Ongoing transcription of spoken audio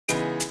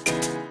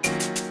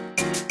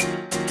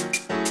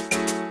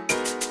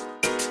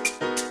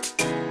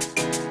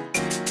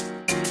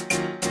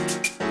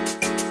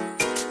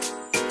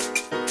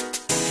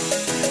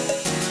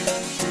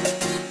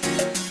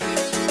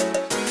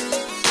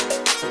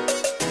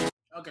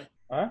Okay.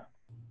 Huh?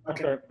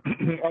 Okay.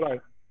 All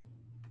right.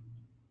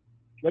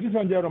 Ladies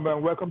and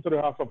gentlemen, welcome to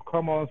the House of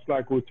Commons.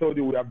 Like we told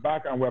you, we are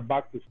back and we're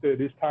back to stay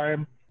this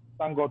time.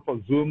 Thank God for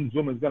Zoom.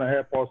 Zoom is going to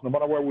help us. No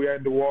matter where we are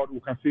in the world,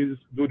 we can see this,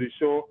 do the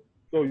show.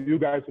 So you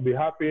guys will be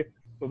happy.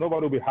 So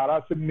nobody will be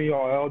harassing me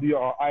or LD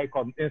or Ike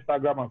on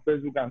Instagram and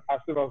Facebook and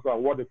asking us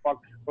what the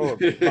fuck. Oh,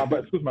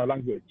 excuse my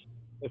language.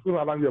 Excuse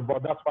my language,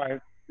 but that's fine.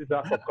 This is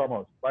House of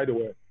Commons, by the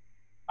way.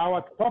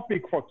 Our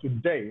topic for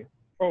today.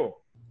 Oh,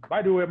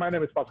 by the way, my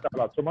name is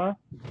Pascal Atuma.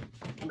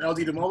 I'm LD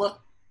Demola.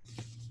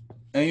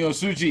 And yo,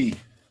 Suji.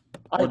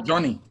 Or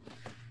Johnny.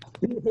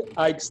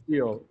 Ike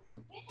Steele.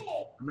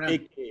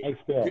 Ike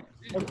Steele.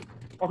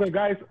 Okay,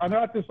 guys,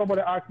 another thing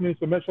somebody asked me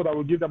to make sure that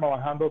we give them our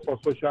handles for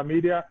social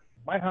media.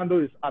 My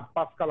handle is at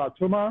Pascal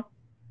Atuma.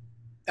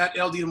 At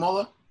LD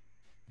Demola.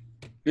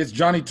 It's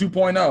Johnny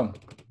 2.0.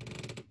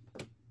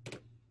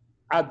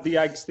 At the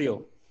Ike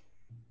Steele.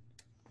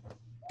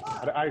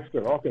 At the Ike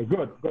Steele. Okay,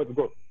 good.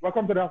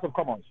 Welcome to the House of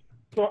Commons.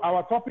 So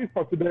our topic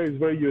for today is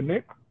very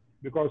unique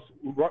because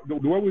the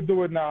way we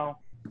do it now,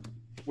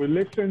 we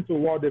listen to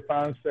what the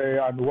fans say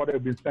and what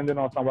they've been sending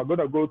us, and we're going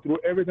to go through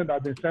everything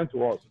that's been sent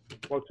to us.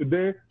 But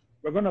today,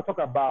 we're going to talk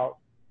about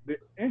the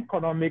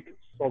economic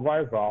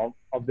survival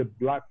of the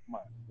black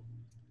man.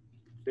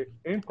 The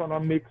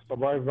economic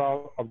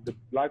survival of the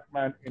black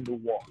man in the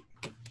world.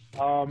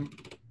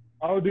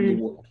 How do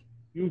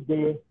you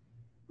go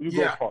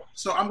first?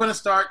 So I'm going to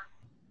start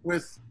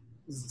with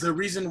the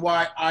reason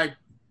why I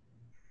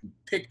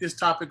picked this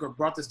topic or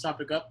brought this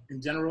topic up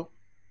in general.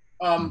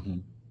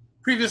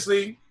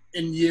 Previously,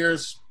 in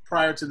years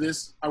prior to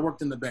this, I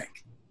worked in the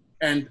bank.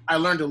 And I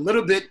learned a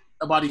little bit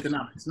about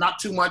economics. Not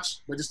too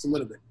much, but just a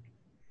little bit.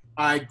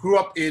 I grew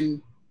up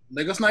in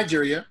Lagos,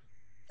 Nigeria,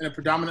 in a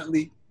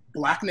predominantly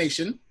black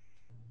nation.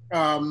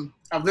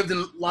 I've lived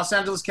in Los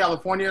Angeles,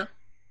 California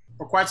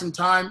for quite some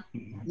time.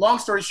 Long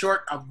story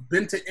short, I've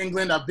been to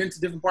England. I've been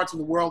to different parts of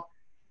the world.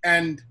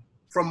 And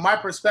from my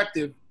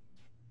perspective,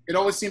 it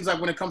always seems like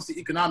when it comes to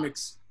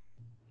economics,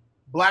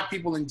 black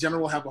people in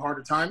general have a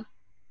harder time.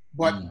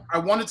 But I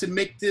wanted to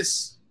make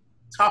this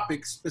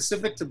topic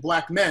specific to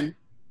black men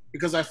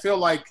because I feel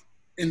like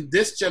in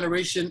this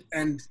generation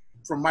and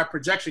from my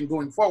projection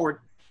going forward,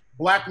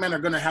 black men are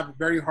going to have a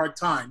very hard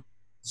time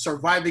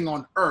surviving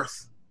on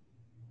Earth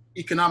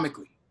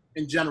economically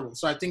in general.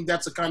 So I think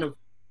that's a kind of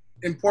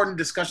important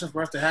discussion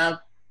for us to have.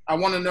 I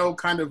want to know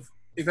kind of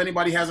if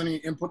anybody has any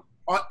input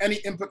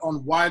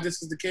on why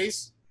this is the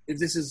case, if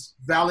this is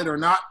valid or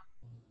not.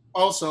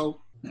 Also,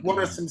 what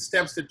are some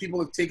steps that people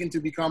have taken to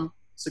become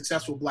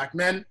successful black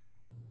men?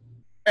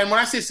 And when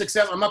I say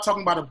success, I'm not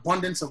talking about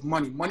abundance of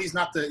money. Money is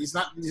not it's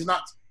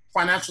not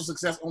financial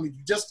success only,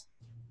 just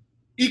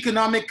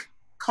economic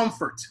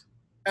comfort.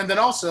 And then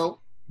also,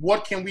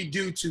 what can we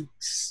do to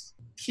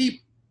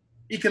keep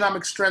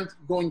economic strength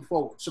going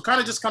forward? So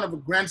kind of a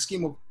grand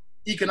scheme of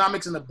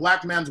economics in the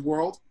black man's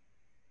world,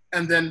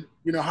 and then,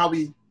 how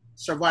we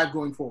survive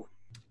going forward.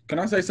 Can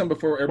I say something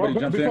before everybody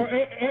jumps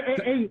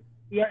in?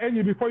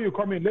 Andy, before you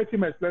come in, let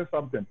him explain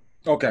something.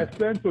 Okay.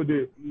 Explain to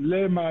the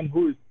layman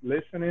who is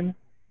listening,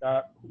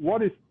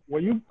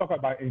 when you talk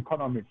about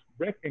economics,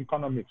 break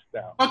economics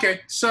down.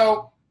 Okay,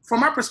 so from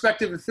my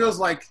perspective, it feels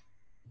like,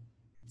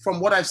 from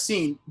what I've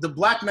seen, the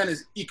black man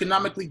is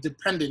economically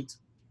dependent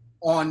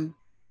on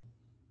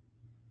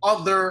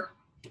other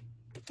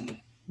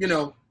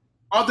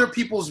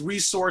people's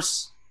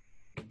resource.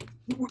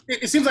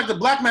 It seems like the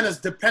black man is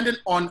dependent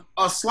on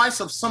a slice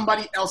of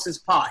somebody else's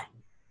pie.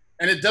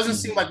 And it doesn't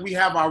seem like we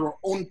have our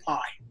own pie,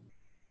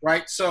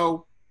 right?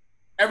 So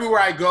everywhere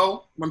I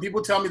go, when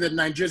people tell me that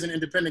Nigeria is an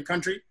independent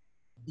country,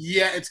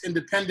 yeah, it's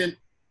independent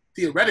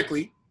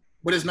theoretically,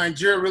 but is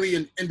Nigeria really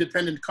an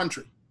independent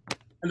country?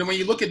 And then when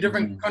you look at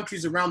different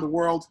countries around the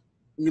world,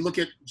 when you look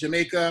at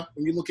Jamaica,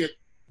 when you look at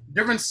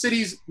different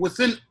cities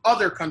within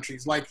other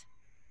countries, like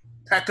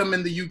Peckham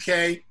in the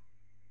UK,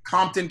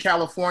 Compton,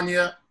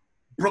 California,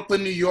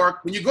 Brooklyn, New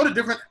York, when you go to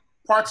different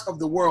parts of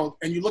the world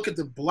and you look at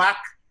the black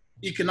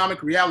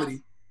economic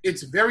reality,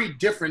 it's very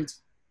different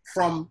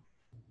from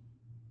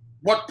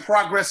what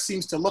progress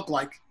seems to look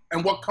like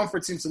and what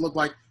comfort seems to look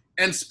like.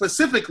 And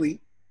specifically,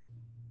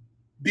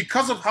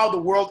 because of how the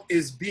world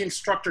is being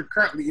structured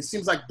currently, it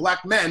seems like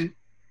black men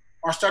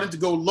are starting to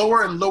go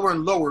lower and lower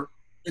and lower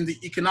in the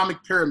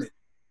economic pyramid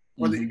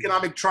or the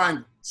economic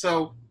triangle.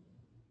 So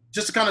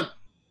just to kind of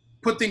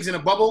put things in a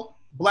bubble,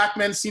 black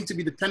men seem to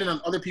be dependent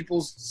on other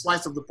people's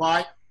slice of the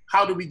pie.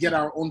 How do we get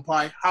our own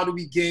pie? How do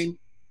we gain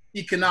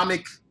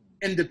economic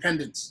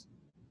independence?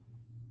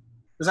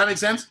 Does that make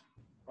sense?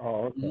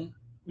 Oh, okay.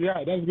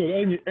 Yeah, that's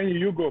good. Any,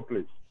 you go,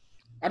 please.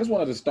 I just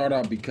wanted to start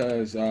out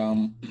because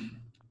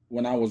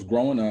when I was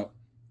growing up,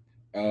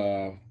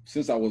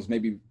 since I was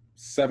maybe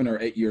 7 or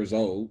 8 years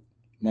old,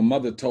 my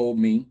mother told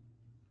me,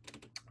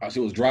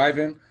 she was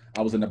driving,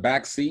 I was in the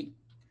back seat.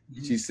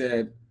 She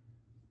said,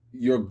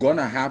 you're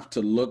gonna have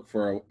to look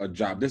for a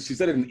job. She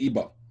said it in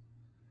Igbo,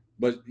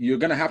 but you're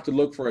gonna have to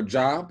look for a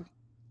job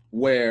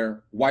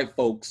where white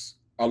folks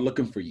are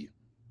looking for you.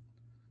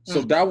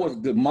 So that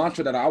was the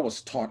mantra that I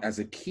was taught as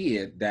a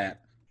kid,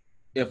 that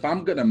if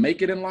I'm gonna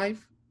make it in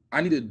life,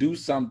 I need to do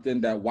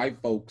something that white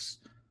folks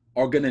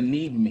are gonna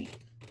need me.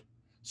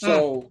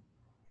 So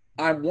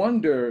I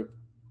wonder,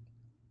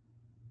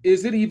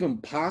 is it even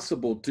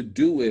possible to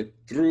do it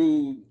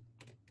through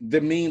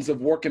the means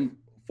of working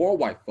for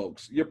white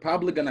folks? You're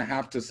probably gonna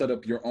have to set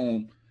up your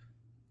own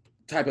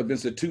type of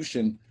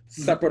institution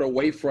separate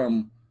away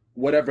from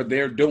whatever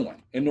they're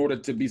doing in order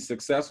to be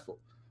successful.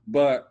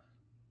 But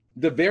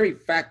the very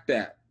fact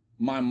that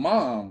my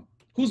mom,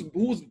 who's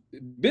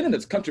been in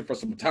this country for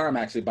some time,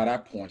 actually, by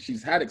that point,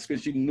 she's had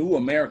experience, she knew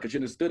America, she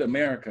understood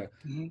America.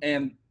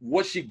 And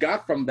what she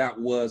got from that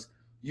was,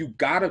 you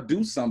gotta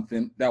do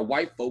something that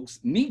white folks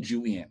need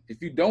you in.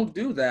 If you don't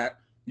do that,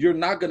 you're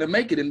not gonna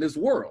make it in this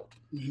world.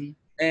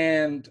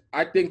 And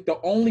I think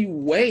the only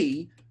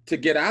way to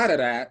get out of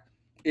that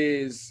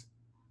is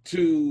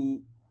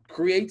to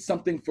create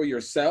something for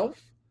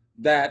yourself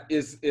that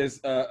is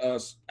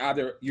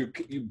either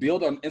you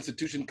build an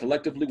institution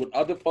collectively with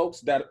other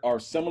folks that are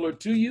similar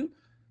to you,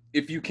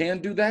 if you can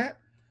do that,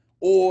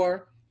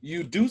 or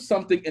you do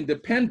something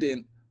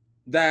independent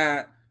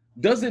that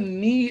doesn't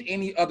need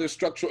any other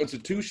structural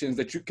institutions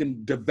that you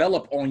can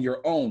develop on your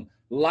own,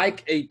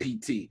 like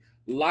APT,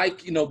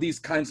 like, you know, these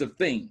kinds of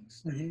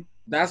things.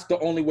 That's the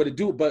only way to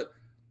do it. But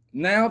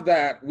now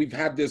that we've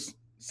had this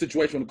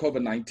situation with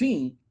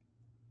COVID-19,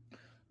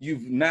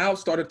 you've now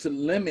started to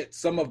limit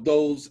some of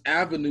those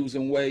avenues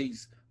and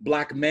ways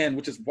Black men,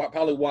 which is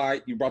probably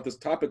why you brought this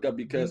topic up,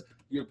 because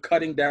you're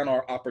cutting down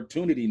our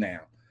opportunity now.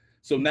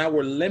 So now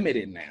we're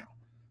limited now.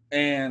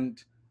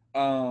 And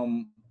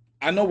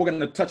I know we're going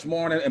to touch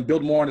more on it and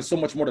build more on it. There's so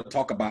much more to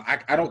talk about.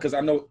 I don't, because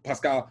I know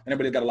Pascal and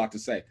everybody got a lot to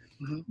say.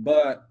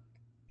 But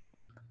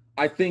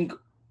I think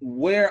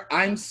where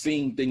I'm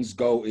seeing things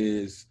go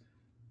is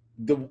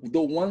the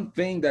one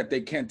thing that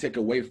they can't take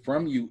away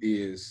from you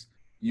is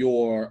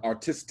your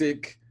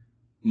artistic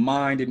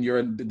mind and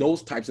your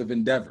those types of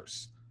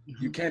endeavors.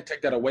 You can't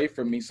take that away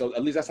from me. So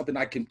at least that's something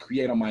I can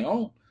create on my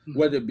own,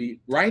 whether it be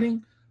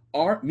writing,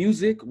 art,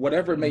 music,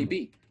 whatever it may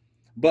be.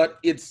 But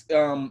it's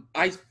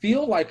I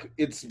feel like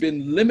it's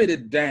been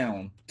limited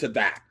down to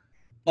that,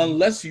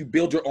 unless you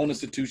build your own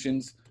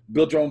institutions,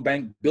 build your own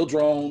bank, build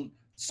your own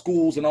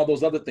schools and all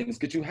those other things.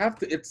 Because you have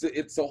to,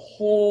 it's a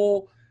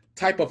whole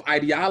type of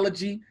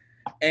ideology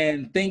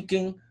and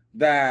thinking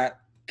that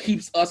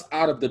keeps us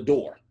out of the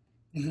door.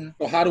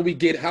 So how do we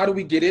get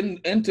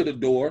into the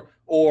door,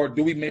 or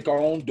do we make our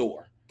own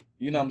door?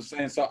 You know what I'm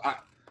saying? So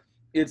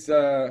it's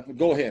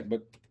go ahead,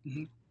 but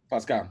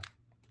Pascal.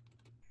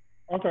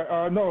 Okay,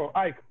 no,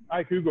 Ike,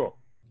 you go.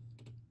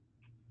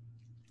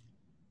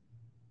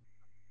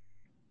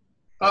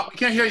 We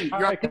can't hear you.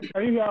 Ike,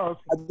 can you hear us?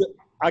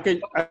 I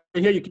can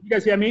hear you. Can you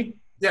guys hear me?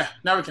 Yeah,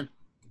 now we can.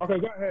 Okay,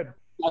 go ahead.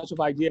 Lots of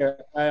idea.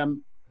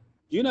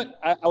 You know,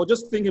 I was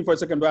just thinking for a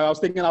second, but I was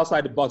thinking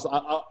outside the box.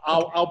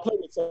 I'll play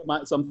with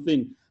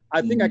something.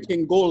 I think I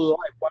can go live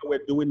while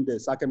we're doing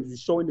this. I can be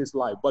showing this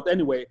live. But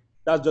anyway,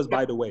 that's just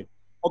by the way.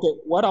 Okay,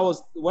 what I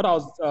was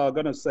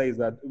gonna say is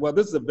that, well,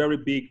 this is a very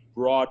big,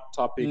 broad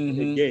topic.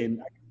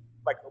 Again,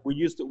 like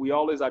we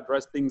always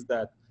address things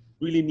that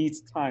really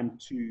needs time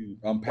to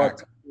unpack,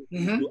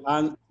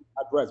 to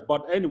address.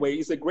 But anyway,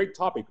 it's a great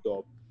topic,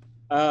 though.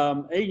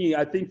 Amy,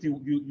 I think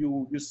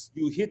you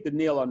hit the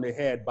nail on the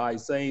head by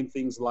saying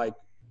things like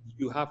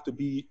you have to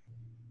be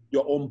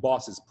your own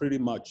bosses, pretty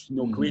much. You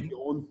know, create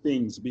your own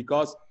things,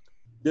 because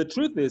the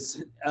truth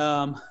is,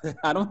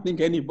 I don't think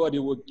anybody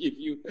will give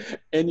you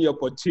any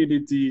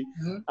opportunity,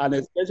 and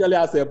especially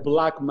as a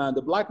Black man,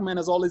 the Black man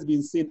has always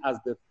been seen as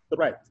the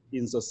threat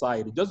in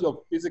society. Just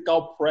your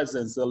physical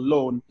presence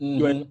alone,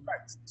 you're a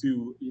threat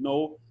to, you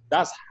know,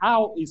 that's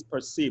how it's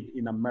perceived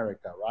in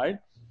America, right?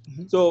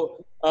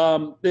 So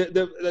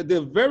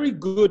the very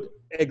good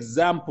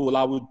example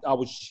I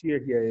would share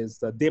here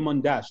is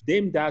Damon Dash.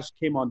 Dame Dash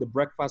came on the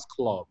Breakfast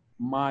Club.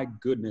 My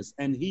goodness,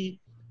 and he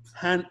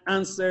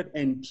answered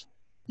and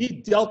he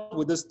dealt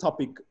with this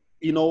topic,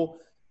 you know,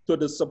 to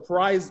the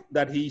surprise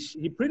that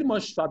he pretty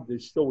much shut the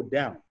show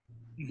down,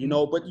 you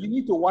know. But you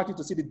need to watch it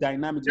to see the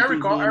dynamics. I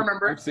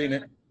remember. I've seen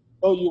it.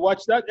 Oh, you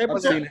watched that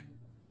episode? I've seen it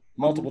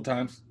multiple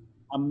times.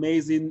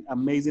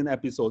 Amazing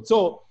episode.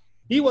 So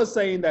he was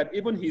saying that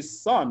even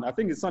his son, I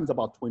think his son is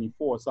about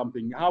 24 or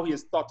something, how he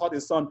has taught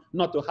his son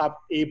not to have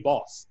a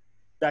boss,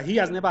 that he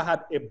has never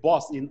had a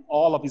boss in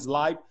all of his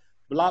life.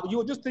 You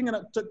were just thinking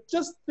of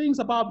just things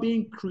about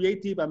being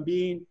creative and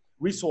being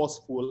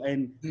resourceful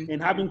and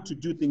having to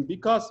do things,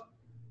 because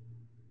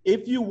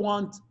if you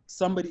want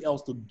somebody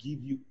else to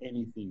give you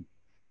anything,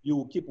 you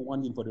will keep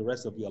wanting for the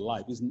rest of your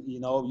life. You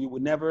know, you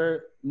will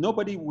never,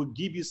 nobody will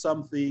give you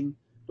something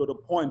to the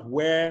point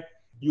where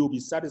you'll be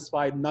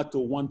satisfied not to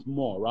want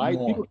more, right?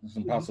 More. It's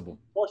impossible.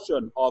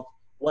 Portion of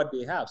what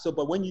they have. So,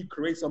 but when you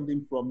create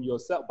something from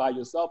yourself, by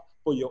yourself,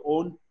 for your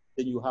own,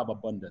 then you have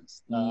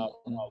abundance.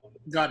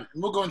 Got it.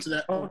 We'll go into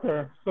that.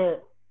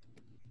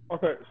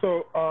 Okay,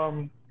 so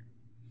I'm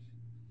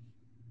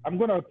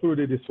gonna put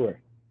it this way: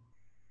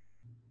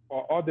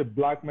 for all the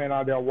Black men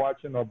out there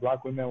watching, or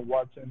Black women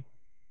watching,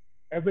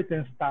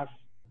 everything starts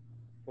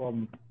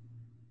from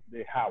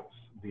the house,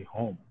 the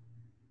home.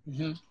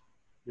 Mm-hmm.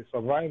 The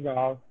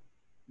survival,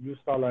 you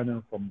start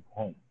learning from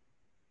home.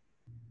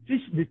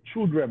 Teach the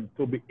children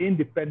to be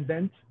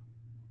independent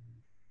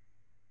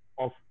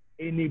of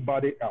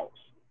anybody else.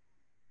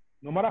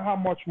 No matter how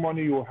much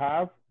money you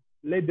have,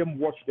 let them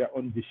wash their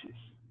own dishes.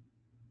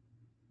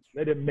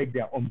 Let them make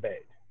their own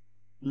bed.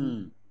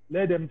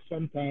 Let them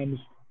sometimes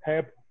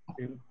help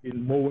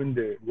in mowing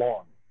the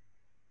lawn.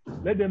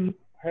 Let them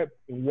help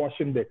in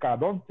washing the car.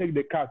 Don't take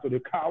the car to the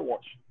car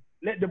wash.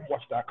 Let them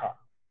wash that car.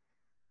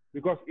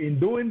 Because in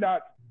doing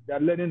that, they're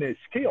learning a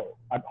skill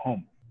at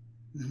home,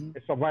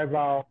 a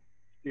survival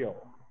skill.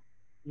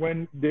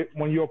 When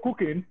you're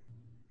cooking,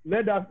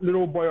 let that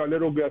little boy or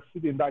little girl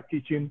sit in that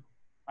kitchen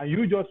and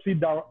you just sit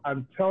down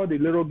and tell the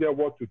little girl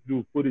what to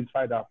do, put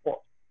inside that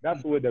pot.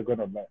 That's where they're going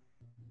to learn.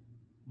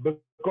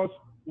 Because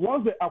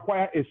once they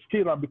acquire a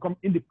skill and become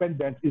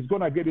independent, it's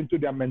going to get into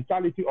their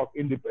mentality of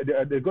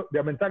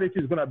their mentality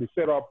is going to be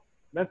set up,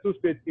 mental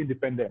state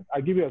independent.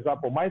 I'll give you an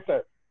example.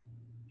 Myself,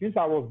 since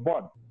I was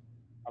born,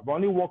 I've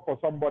only worked for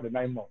somebody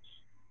 9 months.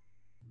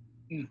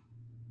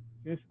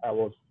 Since I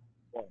was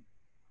born,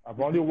 I've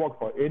only worked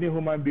for any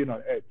human being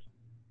on earth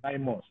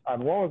 9 months.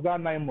 And what was that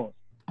 9 months?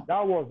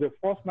 That was the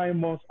first 9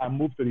 months I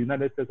moved to the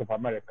United States of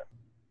America.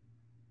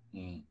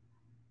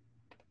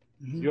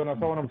 You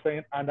understand what I'm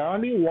saying? And I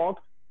only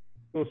worked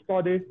to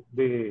study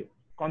the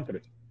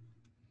country.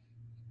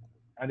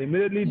 And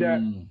immediately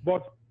there,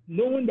 but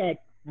knowing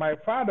that my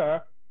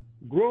father,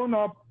 growing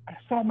up, I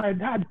saw my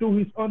dad do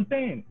his own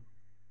thing.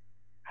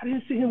 I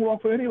didn't see him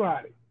work for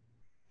anybody.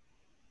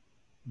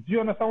 Do you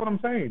understand what I'm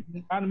saying?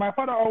 And my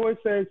father always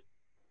says,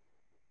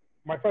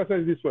 my father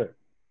says this way,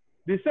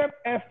 the same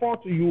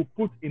effort you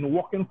put in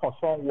working for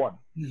someone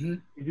is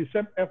the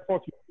same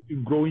effort you put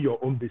in growing your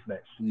own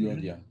business.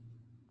 The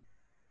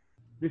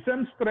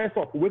same stress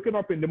of waking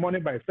up in the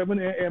morning by 7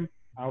 a.m.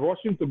 and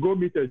rushing to go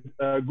to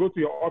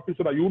your office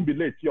so that you won't be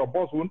late. Your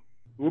boss won't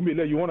be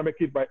late. You want to make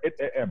it by 8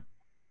 a.m.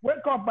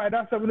 Wake up by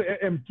that 7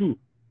 a.m. too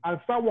and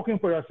start working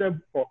for yourself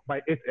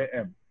by 8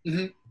 a.m.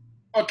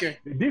 Okay.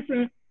 The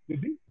difference.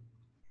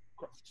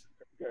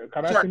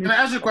 Can I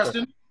ask you a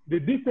question? The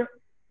difference.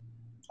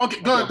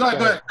 Okay, go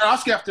ahead. I'll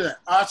ask you after that.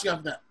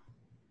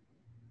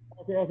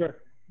 Okay.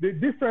 The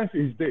difference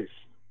is this.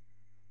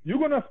 You're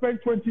going to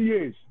spend 20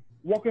 years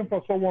working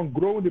for someone,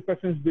 growing the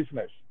person's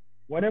business.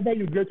 Whenever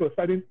you get to a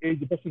certain age,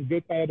 the person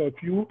gets tired of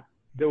you,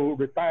 they will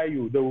retire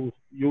you.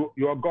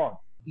 You're gone.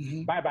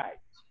 Bye-bye.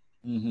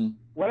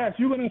 Whereas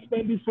you're going to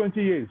spend these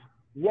 20 years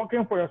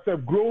working for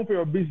yourself, growing for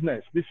your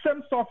business. The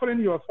same suffering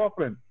you're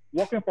suffering,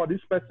 working for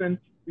this person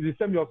is the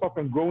same you're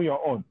suffering, growing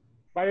your own.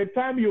 By the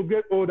time you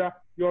get older,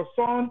 your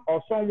son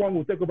or someone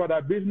will take over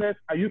that business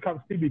and you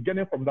can still be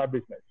getting from that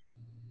business.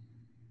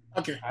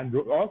 Okay. And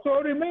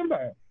also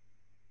remember,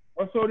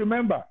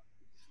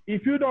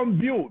 if you don't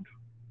build,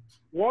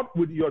 what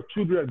would your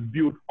children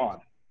build on?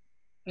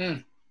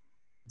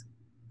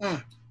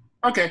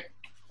 Okay.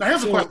 Now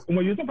here's a question.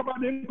 When you talk about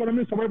the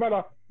economic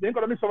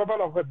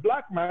survival of a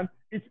black man,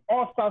 it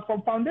all starts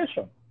from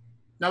foundation.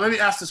 Now let me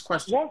ask this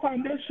question. What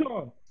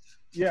foundation?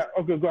 Yeah,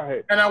 okay, go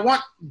ahead. And I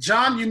want,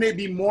 John, you may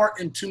be more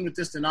in tune with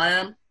this than I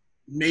am,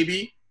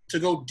 maybe, to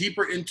go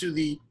deeper into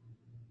the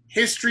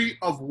history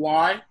of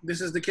why this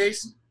is the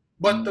case.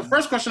 But the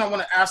first question I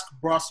want to ask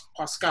Bros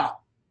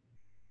Pascal,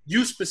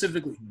 you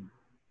specifically,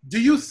 do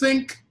you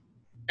think,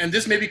 and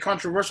this may be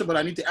controversial, but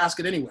I need to ask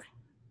it anyway,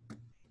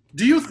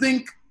 do you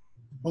think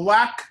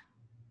black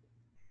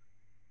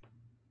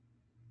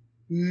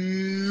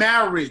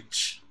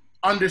marriage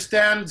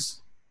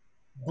understands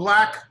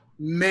black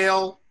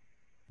male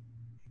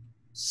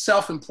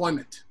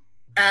self-employment?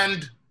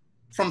 And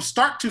from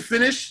start to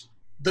finish,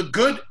 the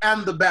good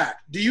and the bad.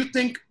 Do you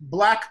think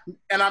black,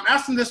 and I'm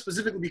asking this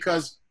specifically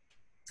because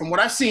from what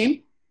I've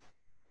seen,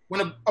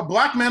 when a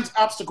black man's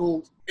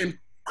obstacle in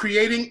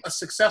creating a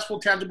successful,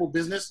 tangible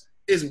business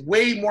is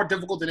way more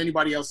difficult than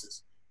anybody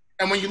else's.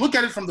 And when you look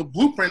at it from the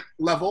blueprint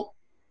level,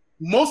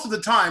 most of the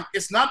time,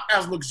 it's not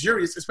as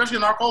luxurious, especially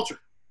in our culture.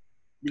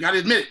 You got to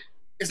admit it.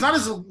 It's not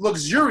as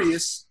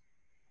luxurious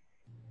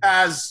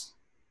as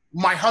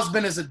my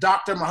husband is a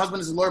doctor, my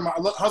husband is a lawyer, my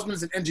husband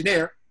is an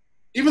engineer.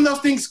 Even those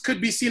things could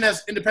be seen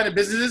as independent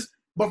businesses,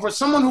 but for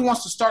someone who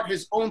wants to start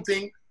his own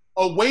thing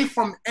away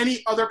from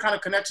any other kind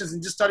of connections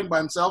and just starting by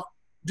himself,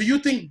 do you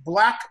think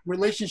black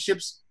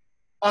relationships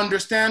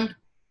understand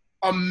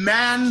a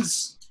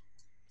man's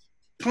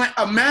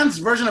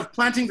version of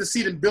planting the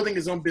seed and building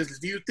his own business?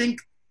 Do you think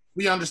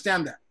we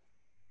understand that?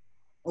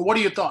 Or what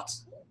are your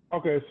thoughts?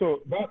 Okay,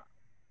 so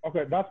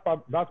that's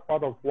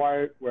part of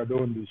why we're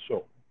doing this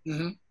show.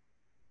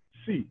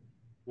 See,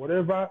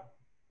 whatever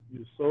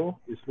you sow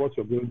is what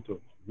you're going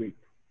to reap.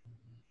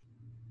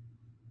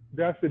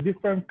 There's a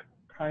different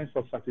kinds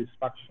of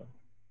satisfaction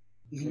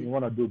when you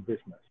want to do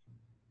business.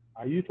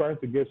 Are you trying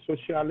to get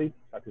socially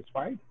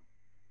satisfied?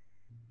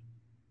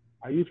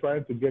 Are you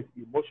trying to get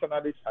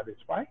emotionally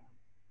satisfied?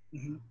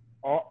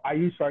 Or are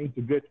you trying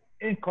to get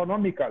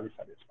economically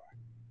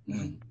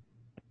satisfied?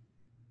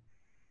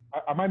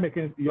 Am I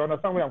making, you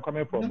understand where I'm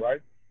coming from,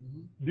 right?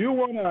 Do you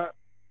want to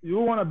you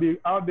want to be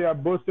out there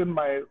boasting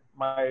my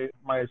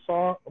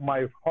son,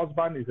 my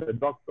husband is a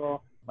doctor,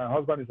 my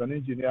husband is an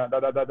engineer,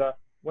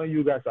 when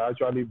you guys are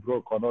actually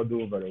broke or not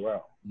doing very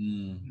well.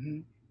 Mm-hmm.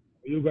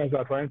 You guys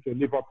are trying to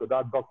live up to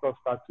that doctor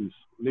status,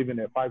 live in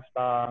a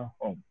 5-star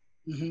home,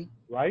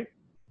 right?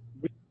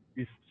 Which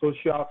is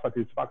social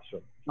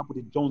satisfaction. Up with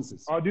the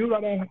Joneses. Or do you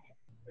rather,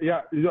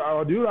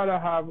 or do you rather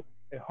have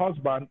a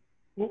husband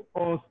who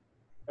owns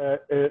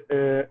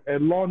a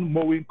lawn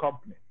mowing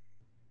company?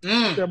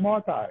 It's a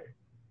multi.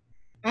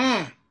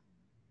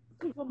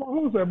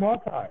 Who's a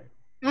multi?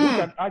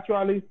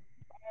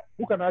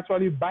 Who can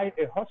actually buy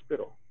a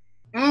hospital?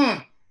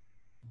 Do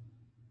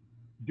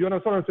you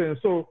understand what I'm saying?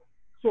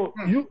 So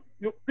you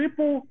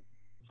people,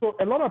 so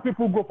a lot of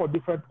people go for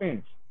different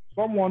things.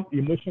 Some want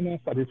emotional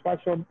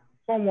satisfaction,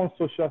 some want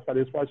social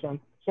satisfaction,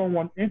 some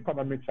want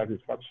economic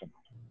satisfaction.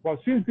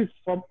 But since this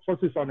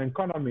focuses on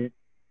economy,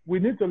 we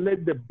need to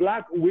let the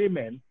Black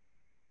women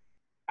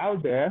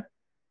out there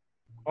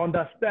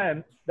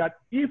understand that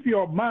if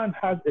your man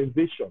has a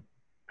vision,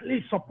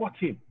 please support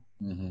him.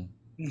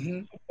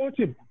 Support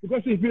him,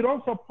 because if you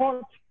don't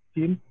support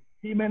him,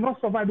 he may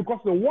not survive.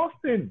 Because the worst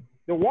thing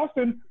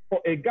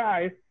for a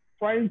guy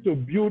trying to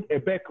build a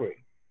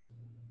bakery,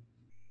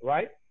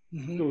 right?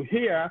 To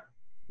hear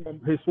from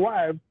his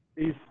wife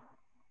is,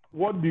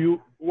 why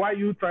are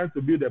you trying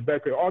to build a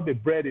bakery? All the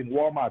bread in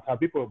Walmart, have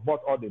people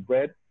bought all the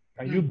bread?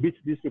 Can you beat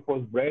these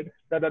people's bread?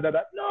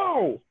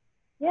 No.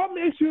 What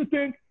makes you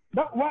think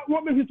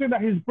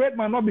that his bread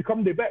might not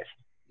become the best?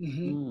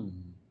 Do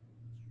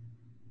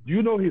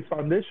you know his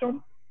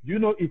foundation? Do you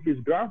know if his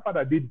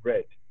grandfather did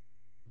bread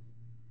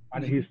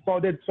and he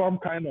studied some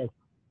kind of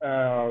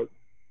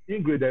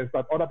ingredients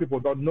that other people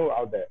don't know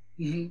out there?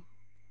 Do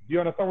you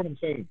understand what I'm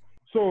saying?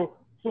 So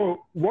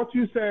what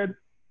you said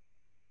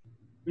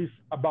is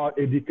about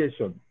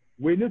education.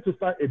 We need to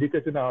start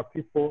educating our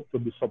people to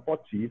be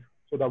supportive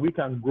so that we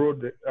can grow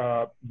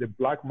the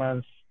Black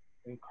man's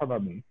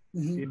economy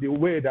in the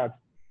way that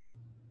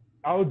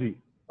Audi.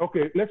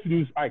 Okay, let's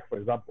use Ike, for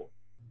example.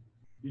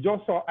 You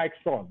just saw Ike's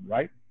son,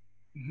 right?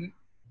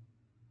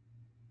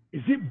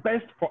 Is it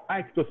best for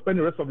Ike to spend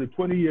the rest of the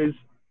 20 years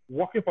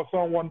working for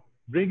someone,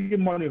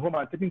 bringing money home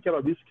and taking care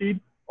of this kid,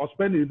 or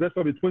spend the rest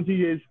of the 20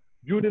 years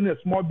building a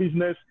small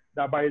business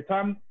that by the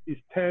time he's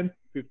 10,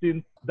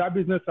 15, that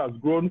business has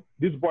grown.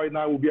 This boy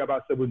now will be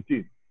about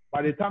 17.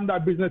 By the time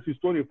that business is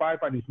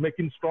 25 and is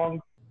making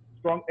strong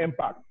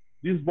impact,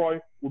 this boy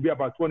will be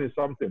about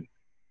 20-something,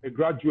 a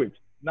graduate,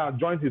 now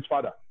joins his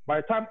father.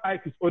 By the time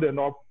Ike is old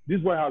enough,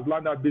 this boy has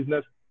learned that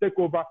business, take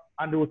over,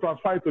 and they will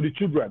transfer it to the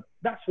children.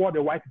 That's what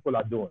the white people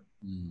are doing.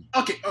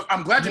 Okay,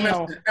 I'm glad you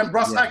mentioned it. And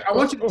Bros, Ike, I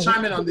want you to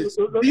chime in on this.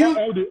 Elder,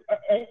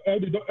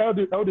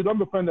 don't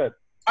be offended.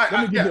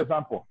 Let me give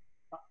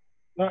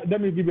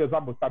you an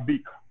example.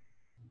 Tabik.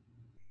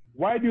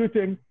 Why do you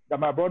think that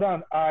my brother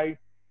and I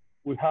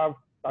will have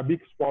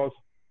Tabik Sports,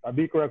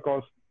 Tabik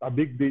Records,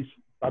 Tabik this,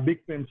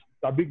 Tabik things,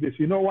 Tabik this?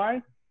 You know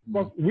why?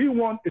 Because we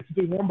want it to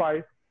be known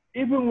by,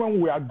 even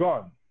when we are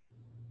gone,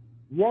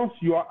 once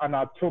you are an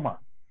Atoma,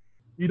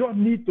 you don't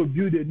need to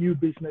build a new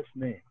business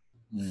name.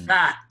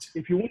 Fact.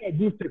 If you want to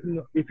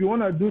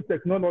do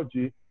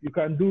technology, you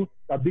can do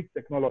Tabik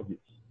Technologies.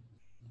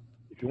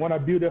 If you want to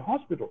build a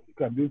hospital, you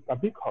can build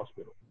Tabik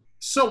Hospital.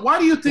 So why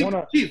do you think,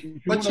 Chief,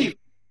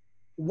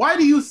 why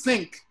do you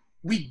think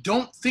we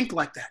don't think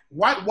like that?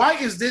 Why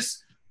is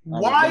this,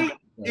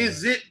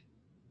 is it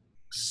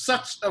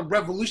such a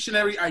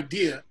revolutionary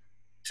idea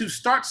to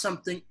start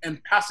something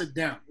and pass it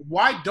down?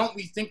 Why don't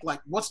we think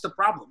like, what's the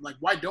problem? Like,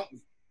 why don't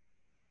we?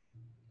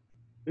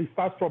 It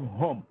starts from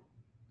home.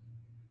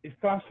 It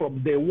starts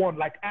from day one.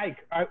 Like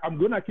Ike, I'm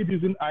going to keep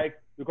using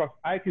Ike because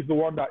Ike is the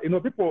one that,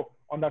 people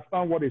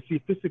understand what they see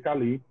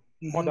physically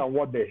more than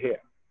what they hear.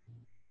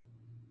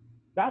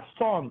 That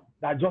song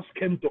that just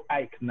came to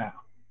Ike now,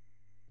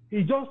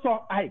 he just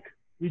saw Ike.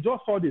 He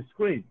just saw the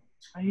screen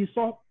and he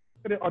saw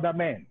 3 other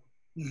men.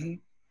 The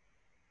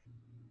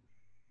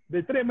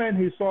 3 men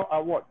he saw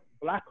are what?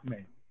 Black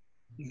men.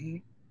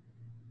 And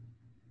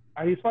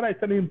his father is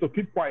telling him to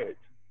keep quiet,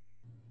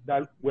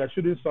 that we are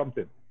shooting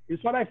something. His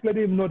father is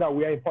letting him know that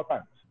we are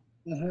important.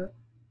 His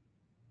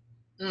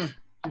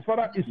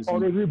father is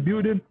already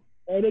building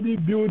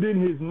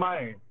his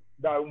mind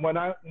that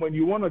when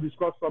you want to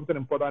discuss something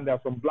important, there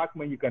are some black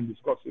men you can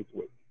discuss it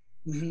with.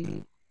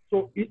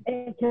 So it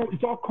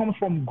all comes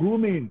from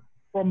grooming,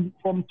 from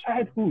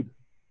childhood.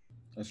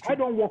 I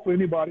don't work for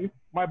anybody.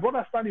 My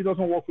brother Stanley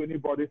doesn't work for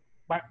anybody.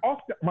 My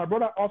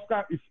brother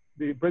Oscar is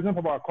the president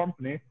of our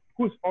company,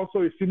 who's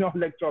also a senior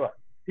lecturer.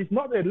 He's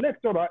not a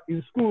lecturer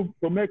in school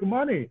to make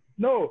money.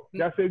 No,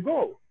 that's a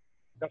goal.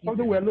 That's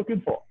something we're looking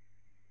for.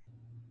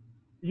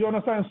 You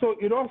understand? So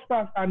it all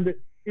starts, and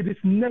it is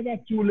never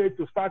too late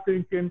to start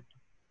thinking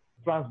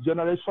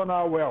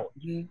transgenerational wealth.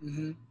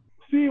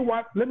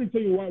 Let me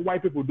tell you why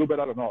white people do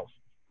better than us.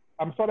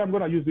 I'm sorry, I'm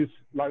going to use this,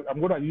 I'm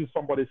going to use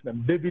somebody's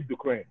name, David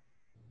Ducrane.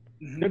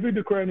 David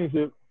Ducrane is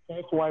the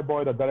first white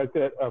boy that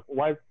directed, a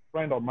white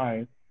friend of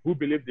mine who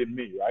believed in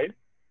me, right?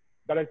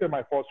 Directed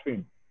my first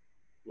film.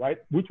 right?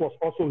 Which was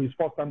also his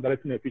first time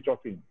directing a feature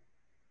film.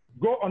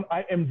 Go on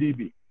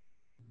IMDb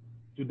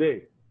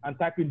today and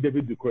type in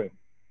David Dukren.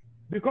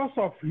 Because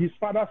of his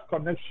father's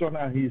connection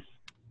and his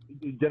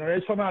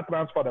generational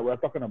transfer that we're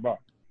talking about,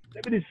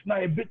 David is now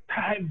a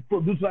big-time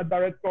producer,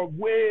 director,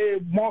 way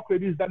more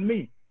credits than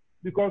me,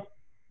 because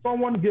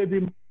someone gave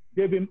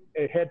him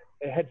a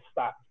head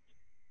start.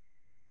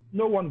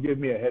 No one gave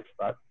me a head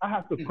start. I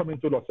had to come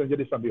into Los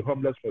Angeles and be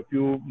homeless for a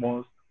few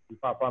months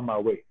before I found my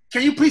way.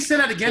 Can you please say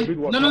that again?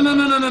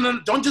 No.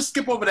 Don't just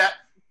skip over that.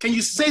 Can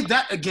you say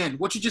that again,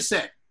 what you just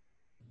said?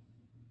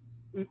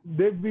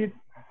 David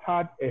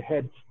had a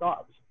head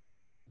start.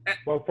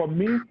 But for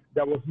me,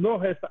 there was no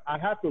head start. I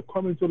had to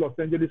come into Los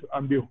Angeles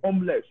and be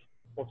homeless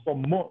for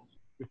some months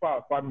before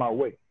I found my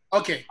way.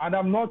 Okay. And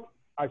I'm not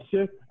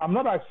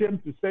ashamed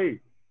to say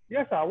it.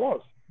 Yes, I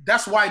was.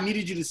 That's why I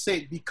needed you to say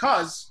it,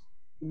 because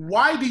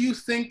how do you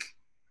think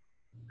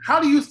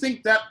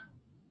that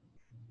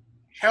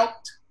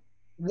helped?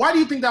 Why do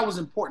you think that was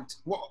important?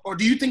 Or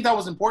do you think that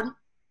was important?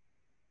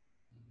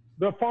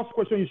 The first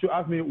question you should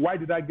ask me, why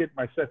did I get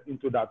myself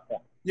into that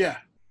point? Yeah.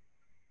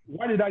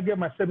 Why did I get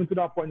myself into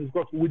that point? Is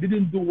because we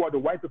didn't do what the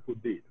white people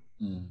did.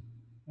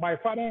 My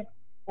father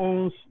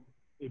owns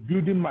a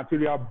building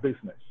material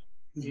business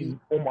in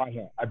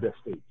Omaha at the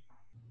States.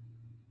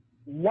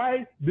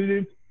 Why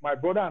didn't my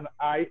brother and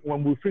I,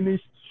 when we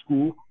finished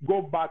school,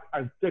 go back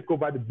and take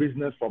over the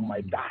business from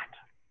my dad?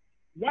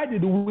 Why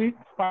did we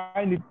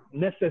find it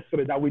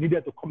necessary that we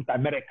needed to come to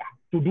America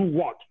to do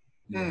what?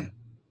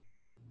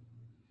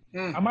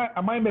 Am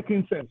I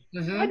making sense?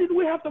 Why did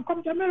we have to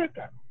come to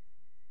America?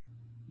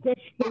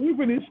 Because when we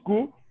finished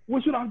school,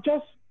 we should have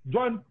just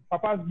joined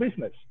Papa's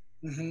business.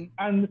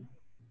 And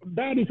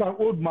Dad is an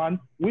old man.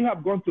 We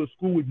have gone to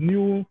school with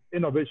new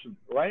innovations,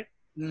 right?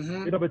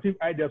 Innovative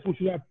ideas. We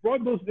should have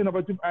brought those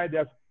innovative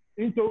ideas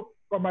into,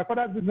 because my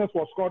father's business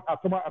was called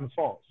Atoma and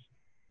Sons.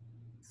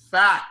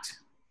 Fact.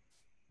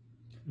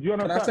 Do you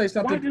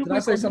understand? Can I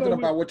say something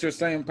about what you're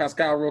saying,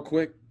 Pascal, real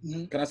quick?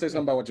 Can I say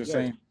something about what you're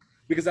saying?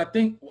 Because I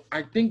think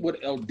what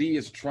LD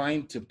is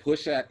trying to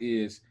push at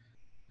is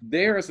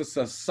there is a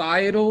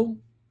societal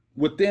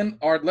within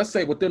our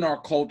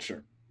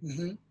culture.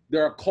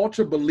 There are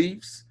culture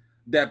beliefs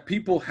that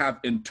people have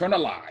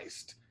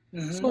internalized.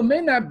 So it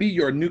may not be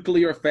your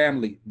nuclear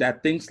family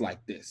that thinks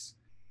like this,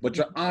 but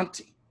your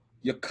auntie,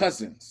 your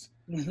cousins,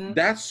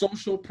 that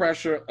social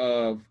pressure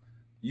of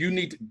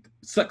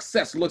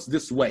success looks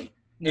this way.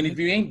 And if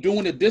you ain't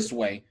doing it this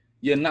way,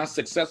 you're not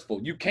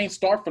successful. You can't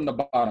start from the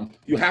bottom.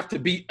 You have to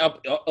be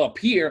up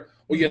here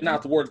or you're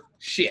not worth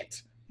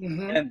shit.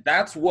 And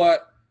that's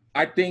what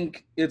I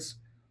think it's,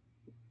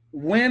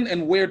 when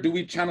and where do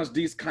we challenge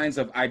these kinds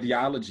of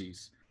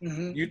ideologies?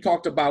 You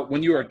talked about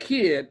when you're a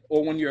kid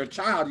or when you're a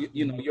child,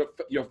 you know,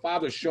 your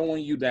father's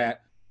showing you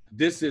that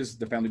this is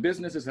the family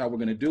business, this is how we're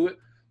going to do it.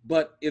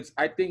 But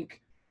I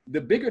think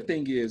the bigger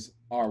thing is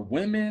our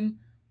women,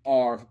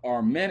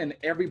 our men, and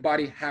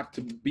everybody have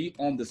to be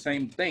on the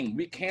same thing.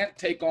 We can't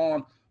take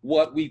on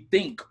what we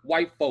think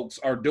white folks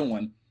are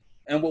doing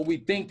and what we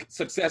think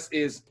success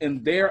is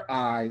in their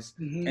eyes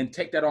and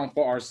take that on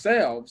for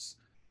ourselves,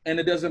 and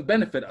it doesn't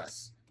benefit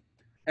us.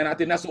 And I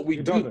think that's what we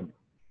do.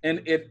 And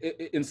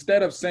it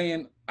instead of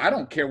saying, I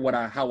don't care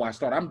how I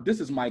start, this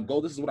is my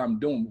goal, this is what I'm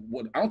doing.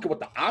 I don't care what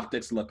the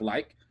optics look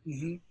like,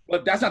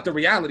 but that's not the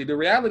reality. The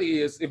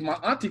reality is, if my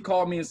auntie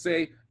called me and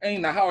say, hey,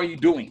 now how are you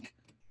doing?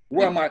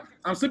 Where am I?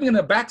 I'm sitting in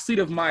the back seat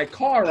of my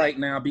car right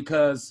now,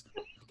 because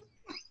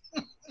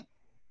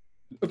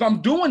if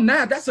I'm doing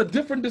that, that's a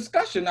different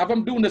discussion. If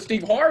I'm doing the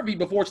Steve Harvey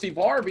before Steve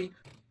Harvey,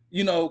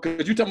 you know,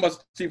 because you're talking about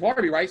Steve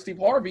Harvey, right? Steve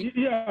Harvey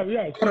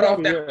started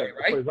off that way,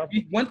 right? Exactly.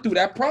 He went through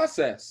that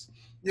process.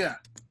 Yeah.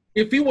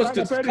 If he was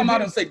to come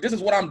out and say, this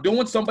is what I'm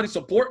doing, somebody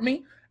support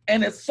me.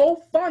 And it's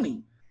so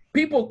funny.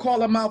 People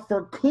call him out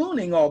for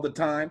cooning all the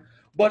time,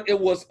 but it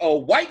was a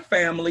white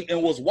family and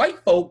it was white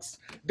folks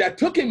that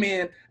took him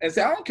in and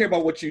said, I don't care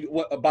about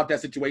about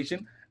that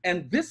situation.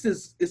 And this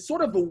is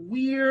sort of a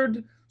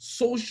weird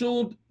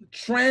social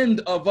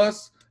trend of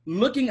us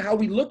looking how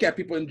we look at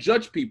people and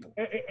judge people.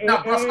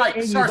 Now, bro,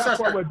 that's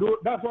what we're doing.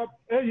 That's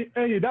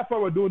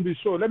what we're doing this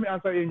show. Let me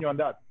answer Enyi on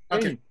that.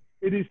 Okay.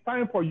 It is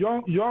time for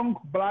young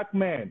black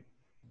men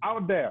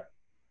out there,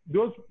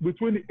 those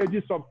between the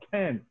ages of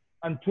 10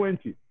 and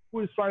 20,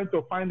 who is trying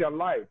to find their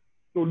life,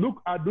 to look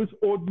at those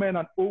old men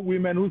and old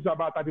women who's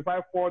about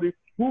 35, 40,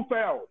 who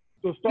failed,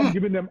 to stop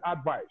giving them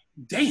advice.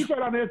 Damn.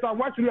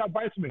 Why should you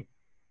advise me?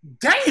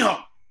 Damn.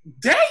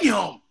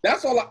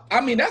 That's all.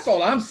 That's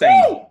all I'm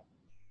saying. Woo!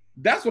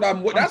 That's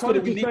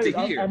what we need to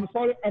hear. I'm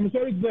sorry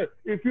to say,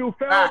 if you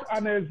failed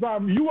an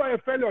exam, you are a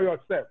failure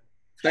yourself.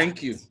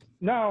 Thank you.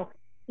 Now,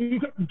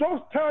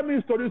 don't tell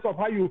me stories of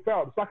how you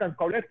failed so I can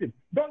correct it.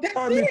 Don't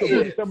tell me to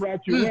go the same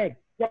route you went.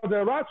 Because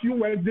the route you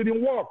went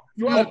didn't work.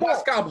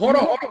 Pascal, hold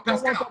on,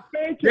 Pascal.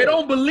 They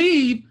don't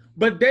believe,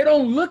 but they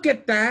don't look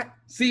at that.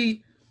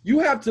 See, you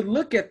have to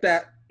look at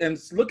that and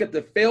look at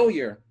the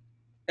failure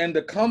and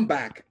to come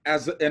back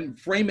and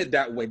frame it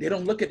that way. They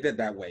don't look at it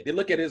that way. They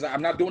look at it as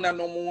I'm not doing that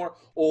no more,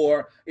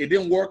 or it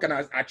didn't work and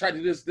I tried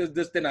to do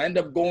this, then I end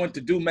up going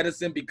to do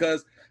medicine,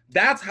 because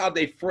that's how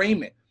they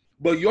frame it.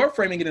 But you're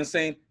framing it and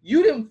saying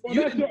you didn't work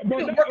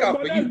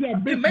out for you.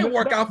 It may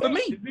work out for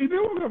me. It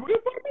didn't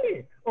work for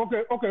me.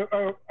 Okay,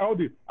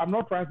 Aldi, I'm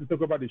not trying to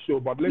talk about the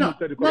show, but let me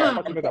say I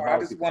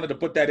just wanted to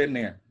put that in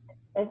there.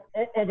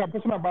 Okay, I'm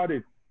talking about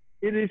it.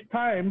 It is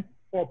time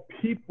for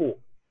people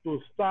to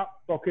start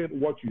talking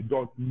what you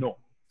don't know.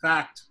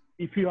 Fact.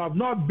 If you have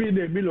not been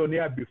a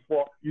millionaire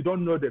before, you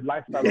don't know the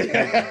lifestyle of it.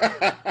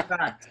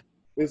 Fact.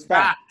 It's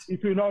fact.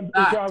 If you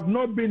have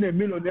not been a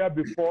millionaire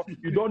before,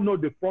 you don't know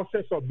the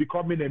process of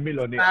becoming a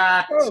millionaire.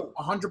 Fact.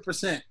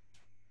 100%.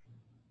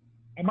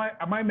 Am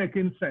I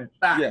making sense?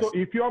 Fact. Yes. So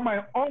if you're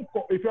my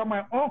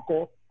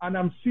uncle, and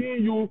I'm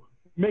seeing you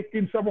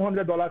making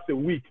 $700 a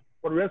week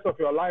for the rest of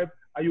your life,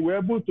 and you were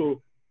able to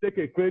take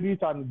a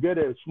credit and get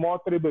a small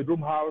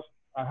 3-bedroom house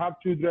and have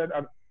children,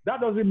 and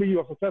that doesn't mean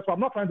you're successful. I'm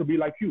not trying to be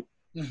like you.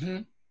 Mm-hmm.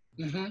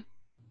 Mm-hmm.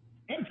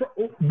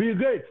 Bill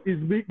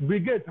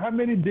Gates, how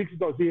many dicks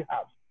does he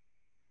have?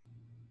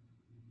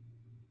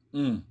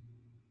 Okay,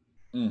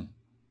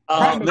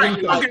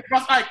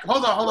 Ross Ike,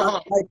 hold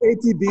on. Like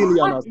 80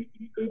 billion.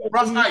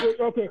 Ross Ike.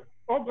 Okay.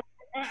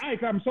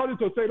 Ike, I'm sorry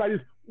to say like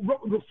this.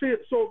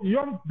 So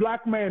young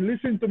black men,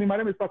 listen to me. My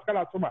name is Pascal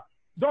Atuma.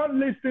 Don't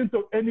listen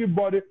to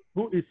anybody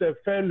who is a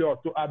failure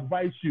to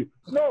advise you.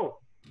 No.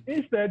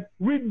 Instead,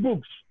 read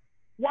books.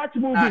 Watch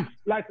movies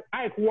like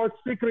Ike Watch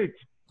Secret.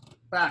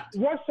 Fact.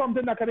 Watch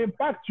something that can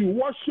impact you.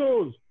 Watch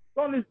shows.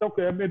 Don't listen.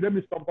 Okay, let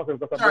me stop talking.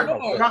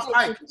 Ross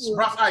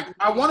Ike,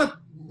 I want to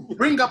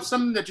bring up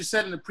something that you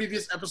said in the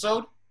previous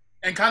episode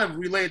and kind of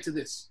relay it to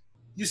this.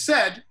 You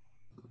said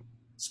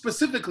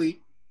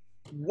specifically,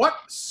 what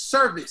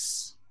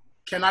service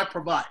can I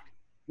provide,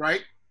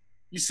 right?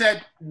 You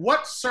said,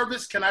 what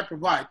service can I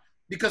provide?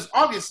 Because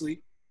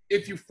obviously,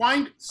 if you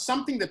find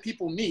something that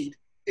people need,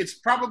 it's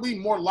probably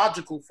more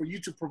logical for you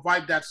to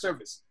provide that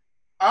service.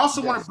 I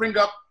also want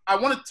to I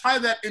want to tie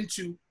that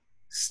into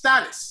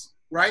status,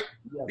 right?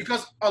 Yes.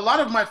 Because a lot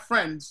of my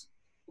friends,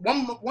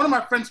 one of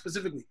my friends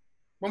specifically,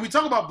 when we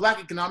talk about Black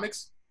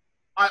economics,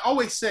 I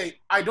always say,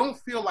 I don't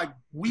feel like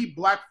we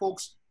Black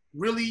folks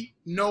really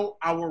know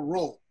our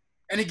role.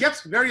 And he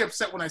gets very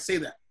upset when I say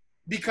that,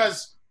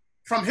 because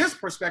from his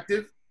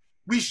perspective,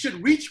 we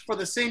should reach for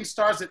the same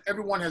stars that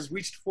everyone has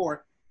reached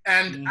for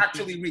and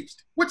actually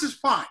reached, which is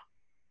fine.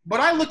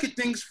 But I look at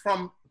things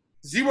from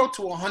 0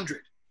 to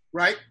 100,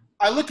 right?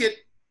 I look at,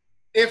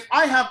 if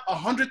I have a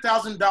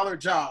 $100,000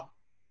 job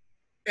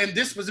and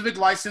this specific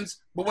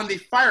license, but when they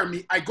fire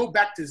me, I go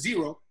back to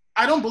 0,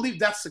 I don't believe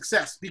that's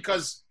success,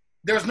 because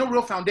there's no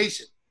real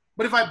foundation.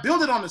 But if I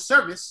build it on a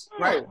service,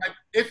 right? Like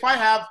if I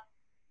have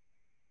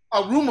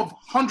a room of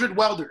 100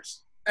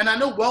 welders, and I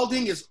know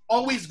welding is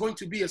always going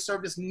to be a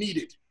service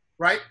needed,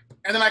 right?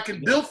 And then I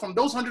can build from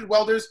those 100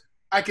 welders,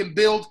 I can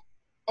build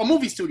a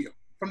movie studio.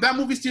 From that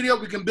movie studio,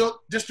 we can build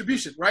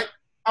distribution, right?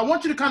 I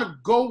want you to kind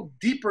of go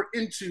deeper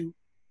into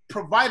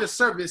provide a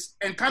service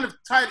and kind of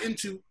tie it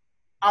into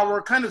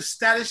our kind of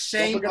status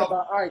shame. Don't forget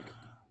about Ike.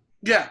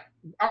 Yeah,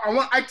 I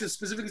want Ike to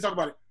specifically talk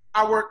about it.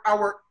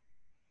 Our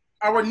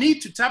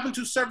need to tap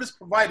into service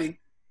providing,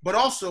 but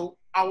also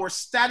our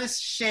status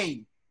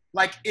shame.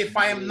 Like if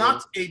I am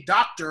not a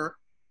doctor,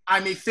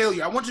 I'm a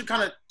failure. I want you to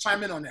kind of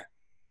chime in on that.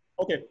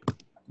 Okay,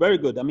 very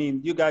good. I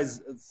mean, you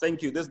guys,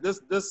 thank you. This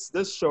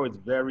show is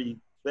very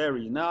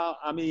now.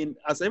 I mean,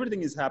 as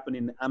everything is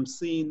happening, I'm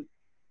seeing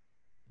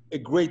a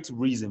great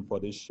reason for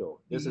this show.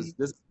 This is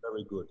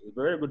very good. It's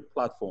a very good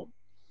platform.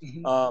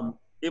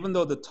 Even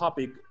though the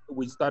topic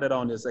we started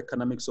on is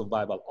economic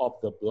survival of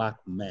the Black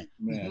man.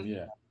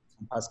 Yeah.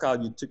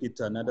 Pascal, you took it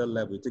to another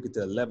level. You took it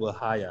to a level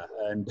higher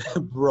and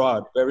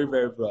broad, very,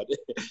 very broad.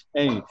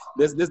 Hey,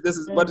 this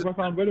is what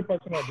I'm very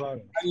passionate about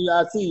it.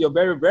 I see you're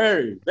very,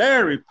 very,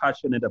 very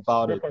passionate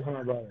about it.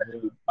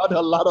 About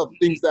a lot of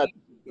things that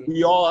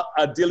we all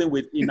are dealing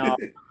with in our.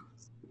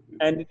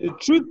 And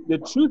the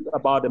truth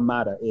about the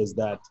matter is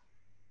that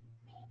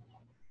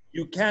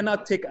you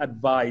cannot take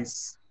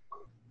advice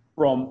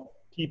from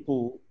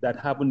people that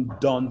haven't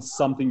done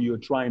something you're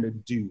trying to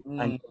do.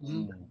 And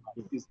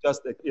it's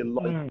just a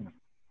lot.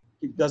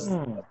 It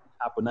doesn't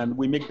happen. And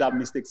we make that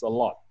mistakes a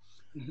lot.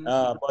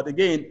 But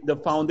again, the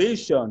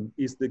foundation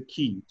is the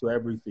key to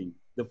everything.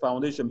 The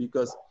foundation,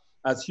 because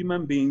as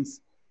human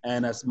beings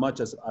and as much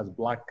as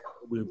Black,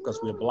 because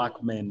we're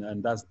Black men,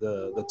 and that's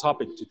the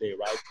topic today,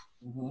 right?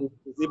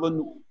 It's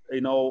even,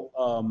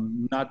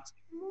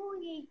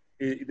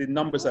 the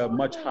numbers are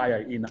much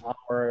higher in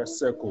our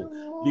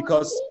circle,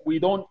 because we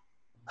don't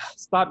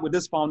start with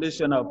this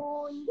foundation of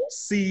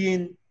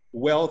seeing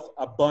wealth,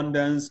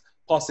 abundance,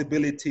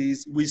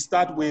 possibilities. We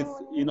start with,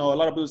 a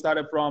lot of people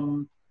started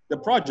from the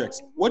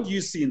projects. What do you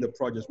see in the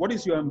projects? What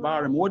is your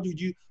environment?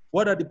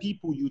 What are the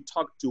people you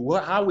talk to?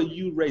 How were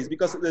you raised?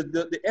 Because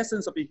the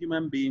essence of a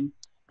human being,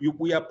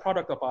 we are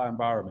product of our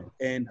environment.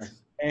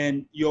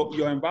 And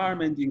your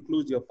environment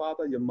includes your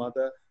father, your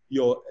mother,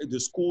 the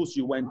schools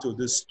you went to,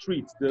 the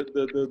streets,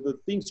 the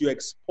things you're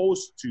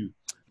exposed to,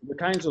 the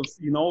kinds of,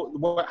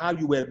 how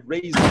you were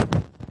raised.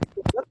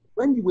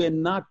 When you were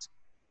not,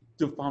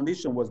 the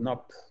foundation was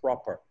not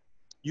proper.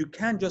 You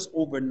can't just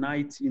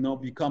overnight,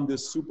 become the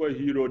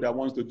superhero that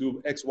wants to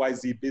do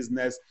XYZ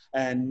business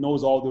and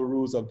knows all the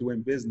rules of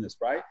doing business,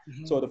 right?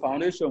 Mm-hmm. So the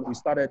foundation we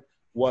started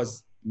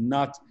was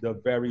not the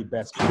very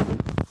best.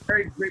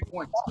 Very great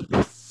point.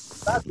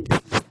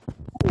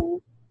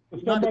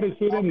 Somebody's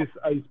hitting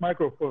his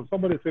microphone.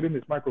 Somebody's hitting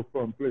his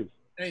microphone, please.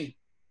 Hey.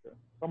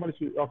 Somebody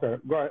should, okay,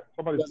 go ahead.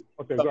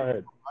 Go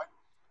ahead.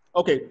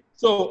 Okay,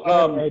 so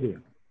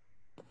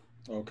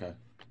okay.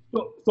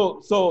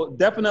 So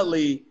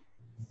definitely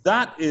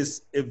that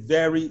is a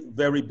very,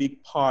 very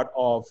big part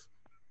of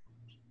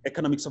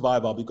economic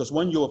survival, because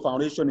when your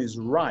foundation is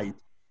right,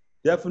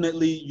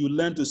 definitely you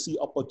learn to see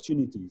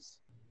opportunities,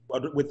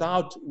 but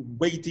without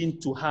waiting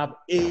to have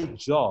a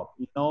job,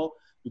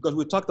 because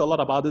we talked a lot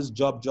about this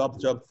job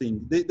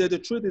thing. The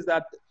truth is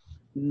that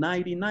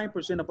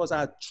 99% of us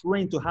are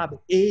trained to have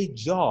a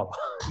job,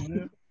 mm-hmm.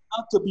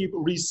 not to be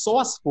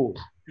resourceful.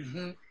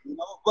 Mm-hmm.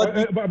 But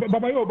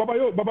Babayo,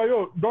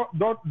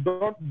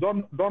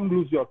 don't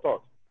lose your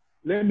thought.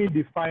 Let me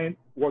define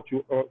what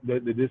the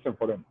distance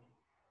for them.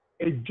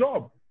 A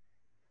job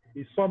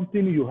is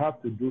something you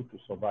have to do to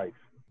survive,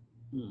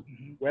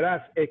 mm-hmm.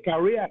 whereas a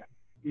career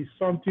is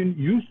something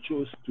you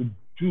chose to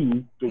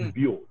do to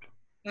build.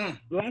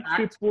 Black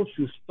people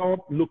should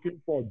stop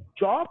looking for a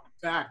job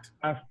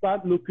and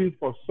start looking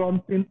for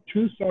something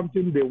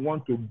they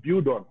want to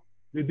build on.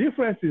 The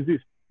difference is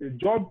this: the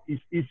job is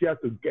easier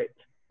to get,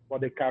 but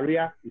the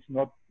career is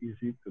not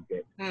easy to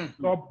get.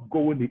 Stop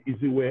going the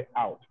easy way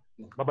out.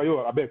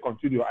 Babayo, I better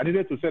continue. I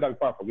needed to say that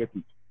before I forget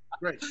it.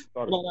 Great.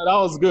 No, that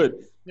was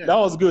good. Yeah. That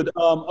was good.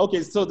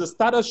 Okay, so the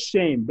status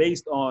shame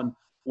based on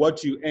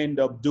what you end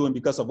up doing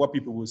because of what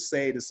people will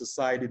say, the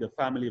society, the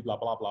family, blah,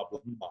 blah, blah, blah,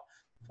 blah.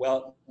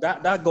 Well,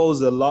 that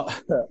goes a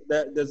lot.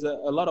 There's a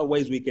lot of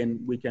ways we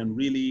can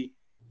really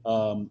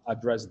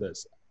address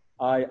this.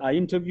 I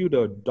interviewed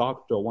a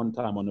doctor one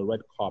time on the red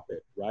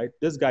carpet, right?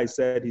 This guy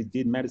said he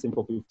did medicine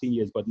for 15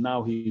 years, but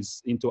now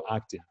he's into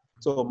acting.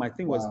 So my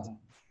thing was,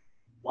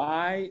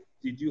 why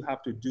did you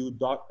have to do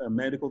a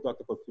medical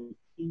doctor for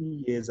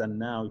 15 years and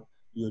now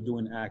you're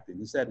doing acting?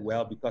 He said,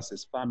 well, because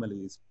his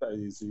family,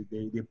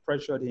 they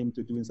pressured him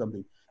to doing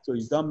something. So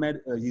he's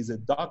he's a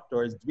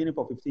doctor, he's doing it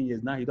for 15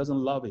 years. Now he doesn't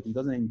love it, he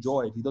doesn't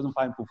enjoy it, he doesn't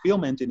find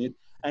fulfillment in it.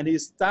 And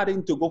he's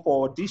starting to go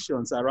for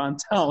auditions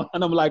around town.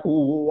 And I'm like,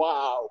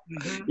 wow,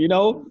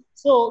 mm-hmm.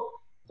 So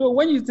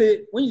when you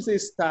say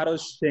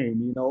status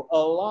shame, a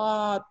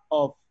lot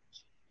of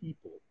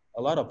people,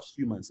 a lot of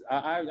humans.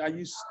 I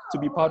used to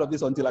be part of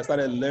this until I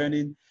started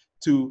learning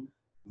to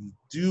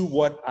do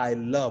what I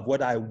love,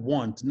 what I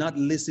want, not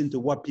listen to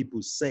what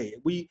people say.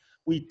 We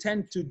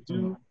tend to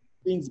do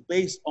things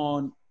based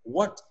on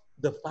what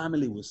the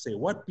family will say,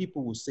 what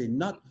people will say,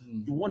 not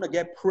you want to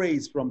get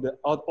praise from the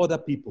other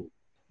people,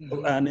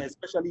 and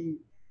especially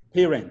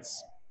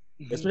parents,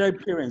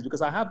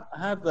 because I have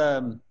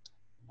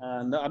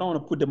and I don't want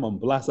to put them on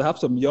blast. I have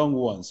some young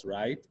ones,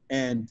 right?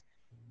 And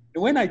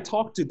when I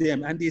talk to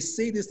them and they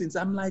say these things,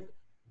 I'm like,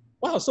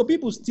 wow, so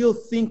people still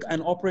think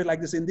and operate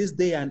like this in this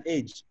day and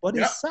age. But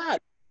it's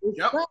sad. It's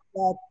sad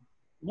that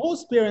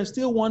most parents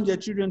still want their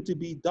children to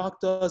be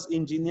doctors,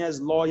 engineers,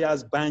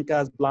 lawyers,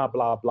 bankers, blah,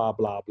 blah, blah,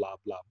 blah, blah,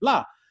 blah,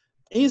 blah.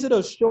 Instead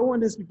of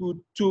showing these people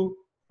to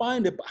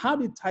find how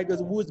did Tiger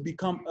Woods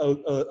become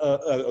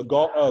a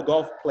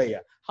golf player?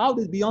 How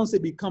did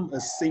Beyonce become a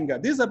singer?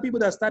 These are people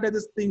that started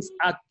these things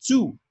at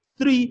 2,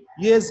 3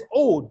 years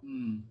old.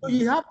 So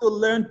you have to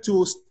learn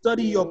to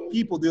study your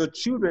people, your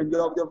children,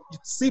 your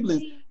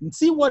siblings, and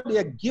see what they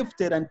are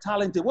gifted and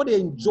talented, what they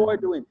enjoy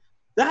doing.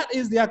 That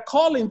is their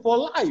calling for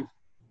life.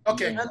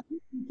 Okay. And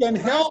you can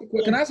help.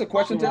 Can I ask a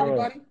question to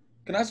everybody?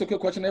 Can I ask a quick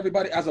question to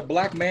everybody? As a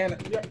black man,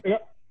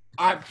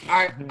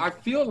 I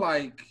feel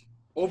like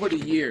over the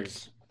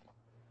years,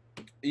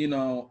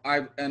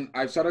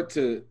 I've started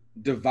to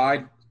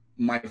divide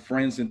my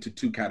friends into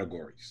 2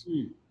 categories.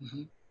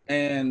 Mm-hmm.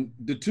 And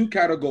the 2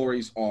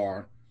 categories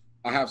are,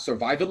 I have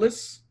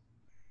survivalists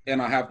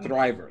and I have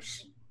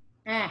thrivers.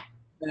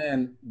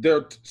 And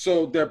there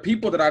are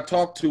people that I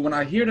talk to, when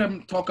I hear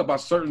them talk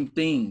about certain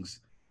things,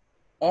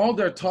 all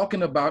they're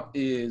talking about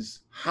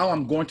is how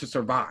I'm going to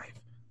survive,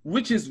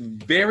 which is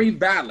very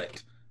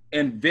valid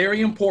and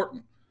very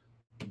important.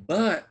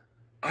 But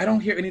I don't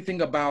hear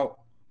anything about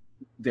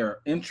their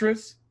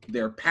interests,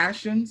 their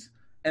passions.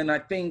 And I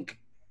think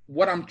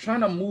what I'm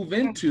trying to move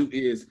into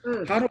is,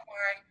 how do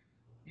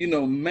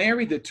I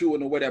marry the 2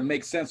 in a way that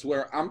makes sense,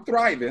 where I'm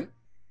thriving,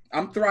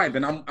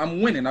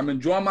 I'm winning, I'm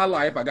enjoying my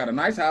life, I got a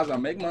nice house, I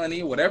make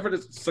money, whatever the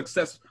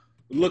success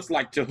looks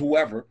like to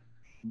whoever,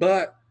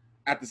 but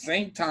at the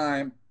same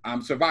time,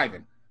 I'm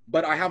surviving.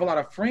 But I have a lot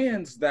of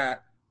friends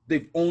that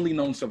they've only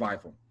known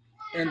survival.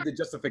 And the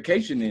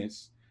justification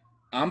is,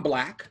 I'm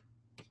black,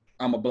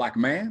 I'm a black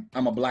man,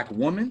 I'm a black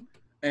woman,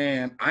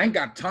 and I ain't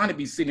got time to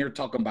be sitting here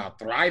talking about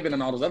thriving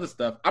and all this other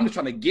stuff. I'm just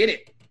trying to get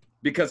it,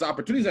 because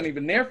opportunities aren't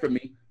even there for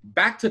me.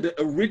 back to the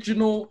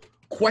original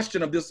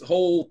question of this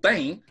whole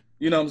thing.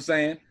 You know what I'm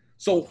saying?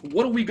 So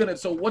what are we gonna?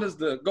 So what is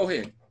the? Go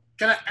ahead.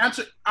 Can I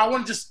answer? I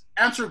want to just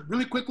answer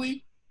really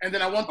quickly, and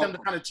then I want them to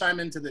kind of chime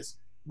into this.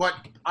 But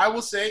I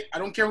will say, I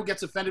don't care who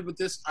gets offended with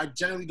this. I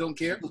generally don't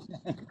care.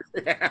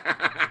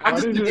 I'm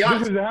just being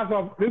honest. This is the house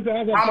of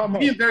I'm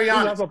being very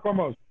honest.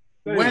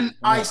 When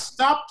I Yeah.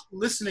 stopped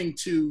listening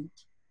to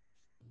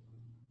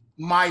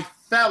my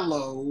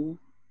fellow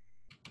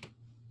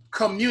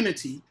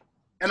community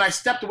and I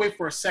stepped away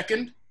for a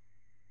second,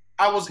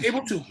 I was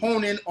able to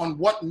hone in on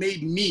what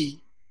made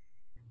me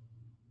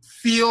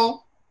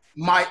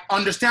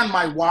understand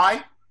my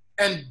why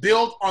and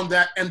build on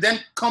that and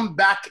then come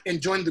back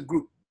and join the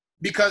group.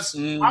 Because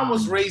I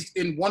was raised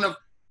in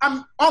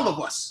all of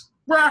us,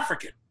 we're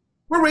African.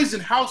 We're raised in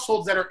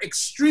households that are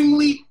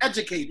extremely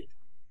educated,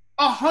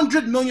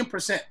 100 million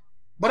 %.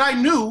 But I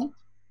knew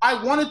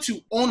I wanted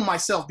to own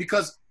myself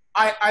because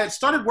I had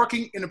started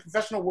working in the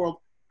professional world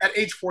at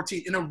age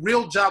 14 in a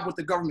real job with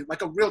the government,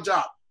 like a real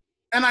job.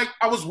 And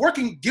I was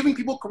working, giving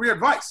people career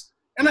advice.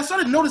 And I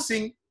started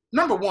noticing,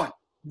 number one,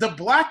 the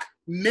Black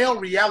male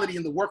reality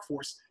in the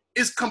workforce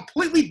is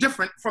completely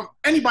different from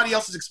anybody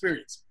else's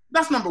experience.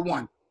 That's number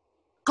one.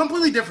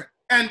 Completely different.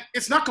 And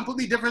it's not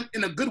completely different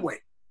in a good way.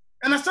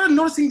 And I started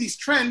noticing these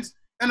trends,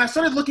 and I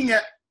started looking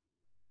at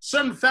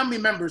certain family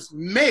members,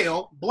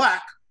 male,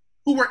 Black,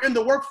 who were in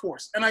the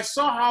workforce. And I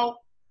saw how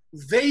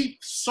they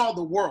saw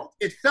the world.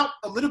 It felt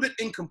a little bit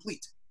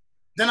incomplete.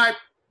 Then I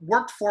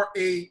worked for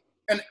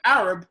an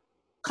Arab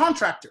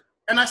contractor,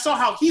 and I saw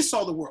how he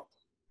saw the world.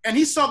 And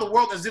he saw the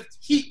world as if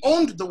he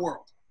owned the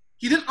world.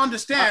 He didn't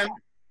understand.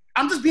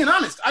 I'm just being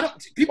honest.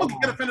 People can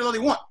get offended all they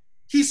want.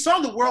 He saw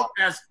the world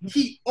as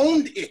he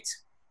owned it,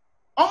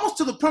 almost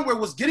to the point where it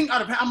was getting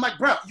out of hand. I'm like,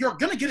 bro, you're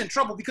going to get in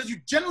trouble because you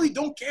generally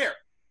don't care.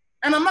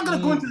 And I'm not going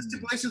to go into the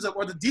stipulations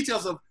or the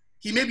details of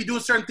he may be doing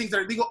certain things that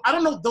are illegal. I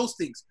don't know those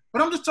things,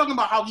 but I'm just talking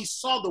about how he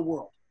saw the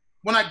world.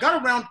 When I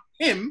got around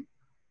him,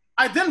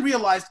 I then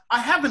realized I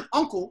have an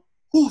uncle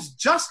who's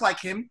just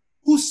like him,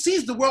 who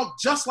sees the world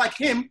just like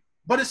him,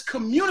 but his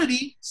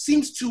community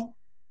seems to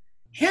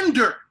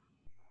hinder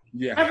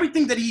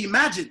everything that he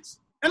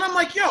imagines. And I'm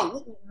like,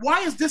 yo,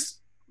 why is this?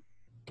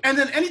 And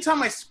then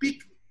anytime I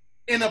speak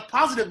in a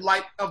positive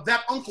light of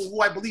that uncle who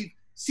I believe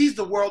sees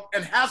the world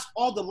and has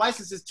all the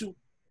licenses to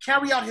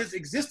carry out his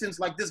existence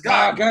like this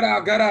guy. Got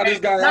out. This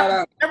guy got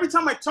out. Every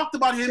time I talked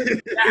about him,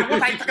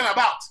 what are you talking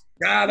about?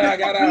 Got out.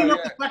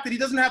 The fact that he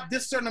doesn't have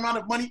this certain amount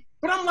of money.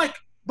 But I'm like,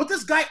 but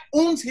this guy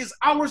owns his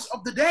hours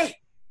of the day.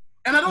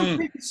 And I don't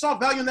think he saw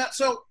value in that.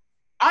 So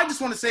I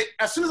just want to say,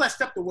 as soon as I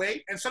stepped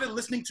away and started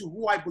listening to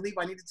who I believe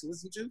I needed to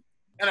listen to,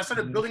 and I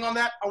started building on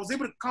that, I was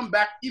able to come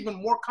back even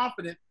more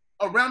confident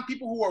around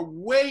people who are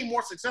way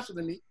more successful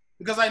than me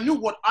because I knew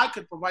what I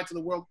could provide to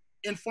the world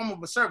in form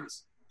of a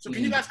service. So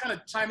can you guys kind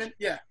of chime in?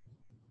 Yeah.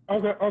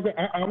 Okay.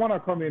 I want to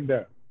come in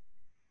there.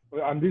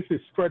 And this is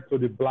straight to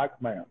the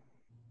Black man.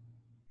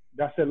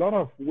 There's a lot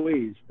of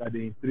ways that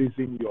they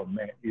imprison your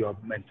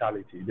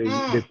mentality.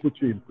 They put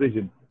you in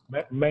prison,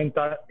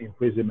 mental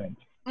imprisonment.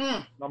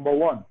 Number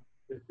one,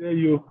 they tell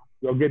you're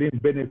getting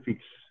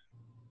benefits.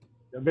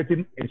 You're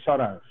getting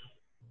insurance.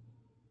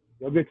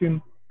 You're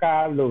getting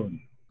car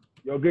loan.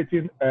 You're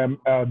getting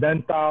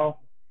dental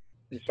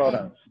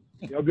insurance.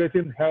 You're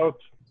getting health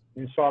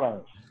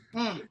insurance.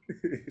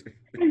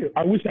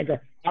 I wish I could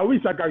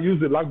use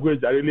the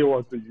language I really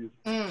want to use.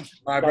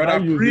 My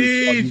brother,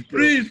 preach.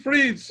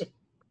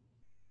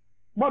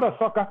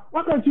 Motherfucker,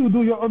 why can't you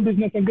do your own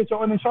business and get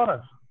your own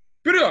insurance?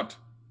 Period.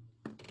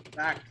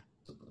 Fact.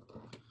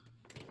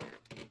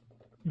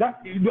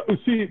 That you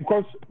see,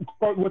 because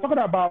we're talking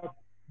about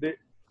the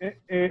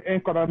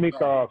economic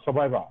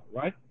survival,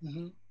 right?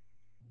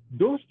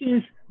 Those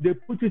things, they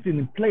put it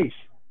in place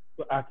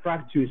to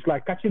attract you. It's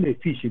like catching a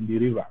fish in the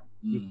river.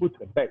 You put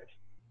a bet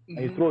and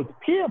you throw it,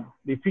 bam,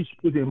 the fish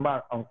put in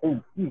mouth,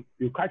 and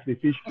you catch the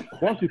fish.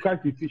 Once you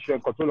catch the fish, you're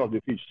in control of the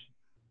fish.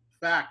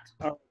 Fact.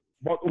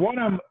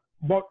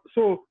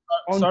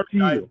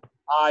 Sorry,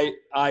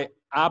 I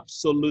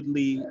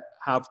absolutely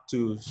have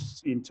to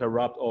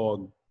interrupt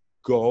or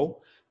go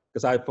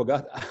because I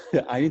forgot.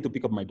 I need to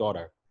pick up my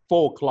daughter.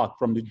 4 o'clock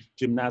from the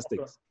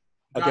gymnastics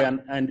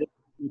again, and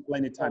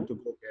plenty of time to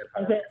go get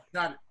her. Okay.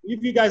 Got it.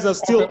 If you guys are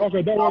still,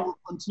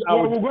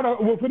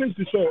 we'll finish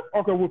the show.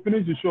 Okay, we'll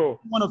finish the show.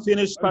 I want to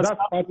finish. That's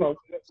part of.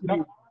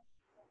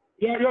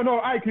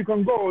 Ike, you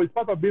can go. It's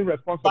part of being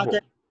responsible.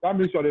 Okay. That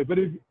means you're a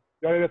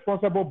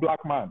responsible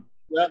Black man.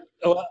 Yeah.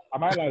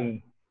 Am I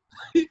lying?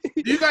 Do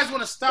you guys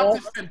want to stop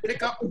this and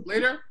pick up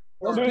later?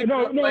 No. Let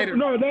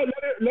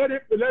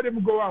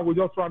him go and we'll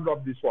just round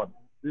up this one.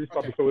 This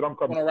topic, so we don't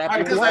come.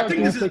 Because I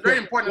think this is very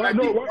important. Why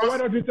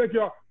don't you take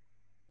your?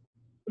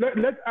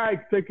 Let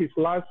Ike take his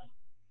last,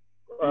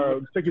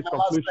 take his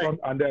conclusion,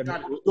 and then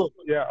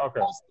yeah,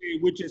 okay.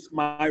 Which is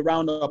my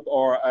roundup,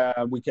 or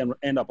we can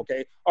end up.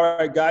 Okay. All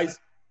right, guys.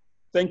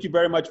 Thank you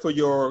very much for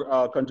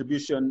your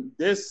contribution.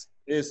 This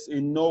is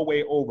in no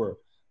way over.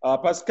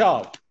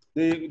 Pascal,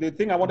 the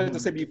thing I wanted to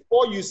say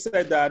before you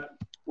said that,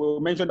 we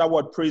mentioned that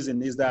word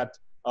prison, is that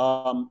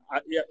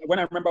When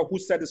I remember who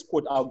said this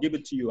quote, I'll give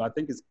it to you. I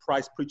think it's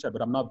Price Pritchard,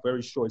 but I'm not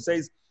very sure. It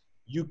says,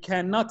 "You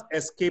cannot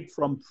escape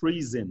from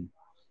prison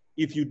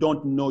if you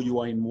don't know you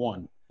are in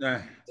one."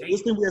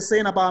 This thing we are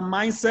saying about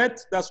mindset,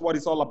 that's what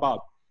it's all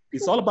about.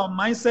 It's all about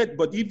mindset,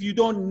 but if you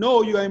don't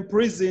know you are in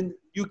prison,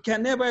 you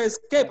can never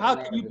escape. How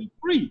can you be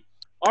free?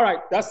 All right,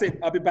 that's it.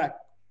 I'll be back.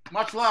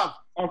 Much love.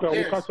 Okay,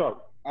 Cheers. we'll catch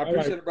up. I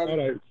appreciate it, brother. All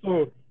right, so,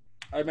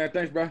 All right, man.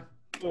 Thanks, bro.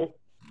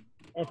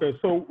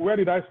 so where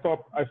did I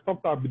stop? I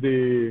stopped at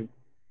the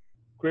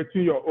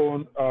creating your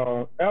own.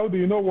 L, do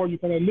you know what? You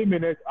can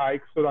eliminate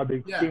Ike so that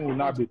the screen will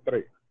not be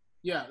 3.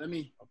 Yeah, let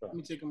me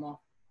take them off.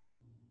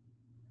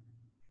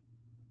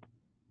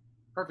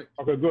 Perfect.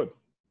 Okay, good.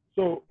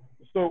 So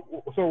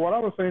what I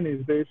was saying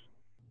is this: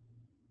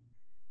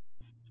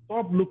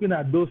 stop looking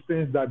at those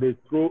things that they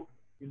throw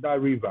in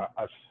that river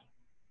as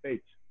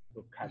bait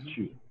to catch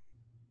you.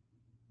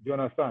 Do you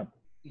understand?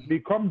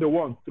 Become the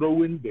one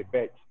throwing the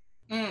bait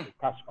to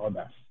catch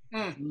others.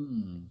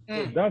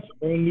 So that's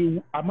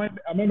only. Am I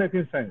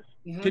making sense?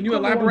 Can you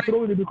elaborate?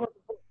 Okay,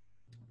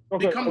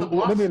 Become the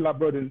boss. let me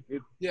elaborate.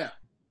 Yeah.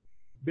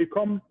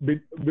 Become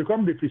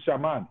the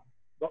fisherman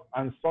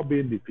and stop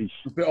being the fish.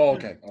 Oh,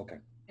 okay.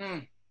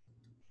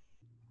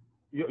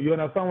 You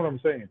understand what I'm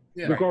saying?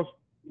 Yeah. Because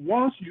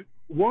once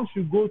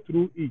you go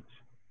through it,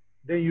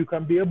 then you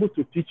can be able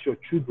to teach your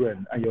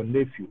children and your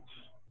nephews.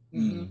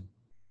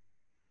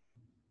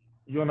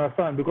 You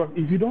understand? Because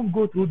if you don't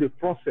go through the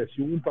process,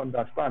 you won't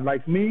understand.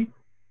 Like me,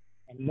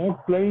 I'm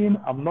not playing,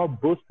 I'm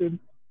not boasting.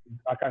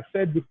 Like I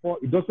said before,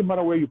 it doesn't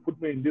matter where you put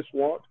me in this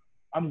world,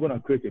 I'm going to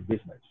create a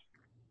business.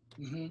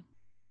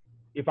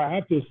 If I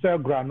have to sell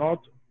granite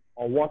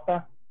or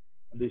water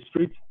on the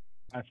street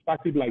and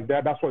start it like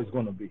that, that's what it's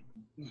going to be.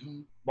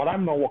 But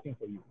I'm not working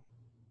for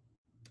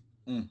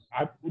you.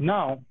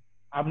 Now,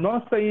 I'm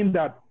not saying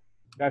that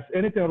there's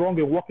anything wrong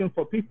in working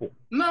for people.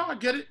 No, I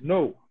get it.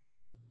 No,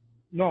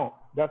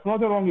 there's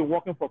nothing wrong in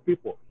working for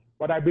people.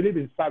 But I believe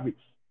in service.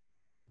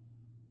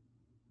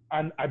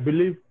 And I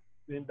believe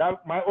in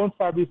that my own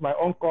service, my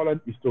own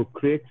calling is to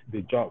create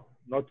the job,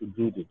 not to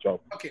do the job.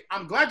 Okay,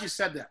 I'm glad you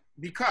said that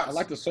because I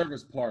like the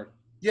service part.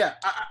 Yeah,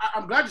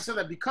 I'm glad you said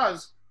that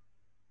because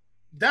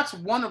that's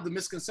one of the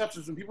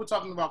misconceptions when people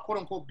talking about quote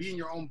unquote being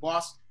your own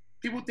boss.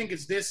 People think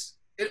it's this.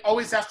 It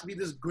always has to be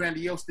this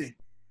grandiose thing.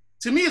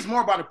 To me, it's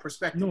more about a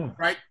perspective,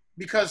 right?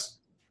 Because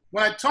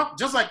when I talk,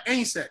 just like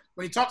Ain said,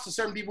 when he talks to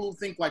certain people who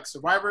think like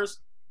survivors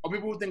or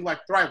people who think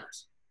like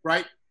thrivers,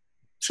 right?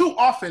 Too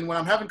often when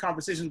I'm having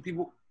conversations with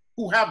people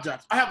who have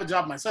jobs, I have a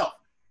job myself,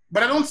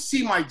 but I don't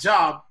see my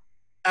job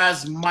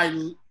as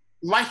my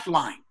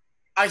lifeline.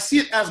 I see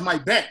it as my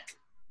bank.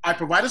 I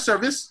provide a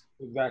service,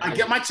 I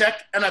get my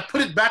check, and I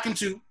put it back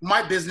into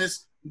my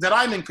business that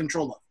I'm in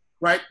control of,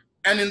 right?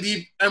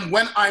 And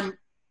when I'm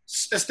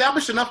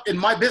established enough in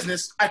my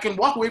business, I can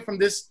walk away from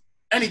this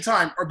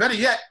anytime, or better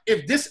yet,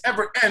 if this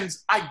ever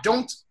ends, I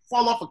don't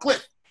fall off a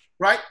cliff,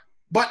 right?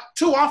 But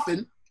too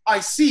often, I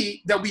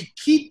see that we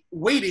keep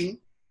waiting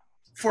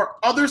for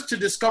others to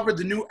discover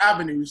the new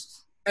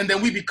avenues, and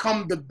then we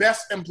become the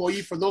best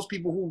employee for those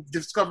people who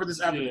discover this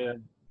avenue. Yeah.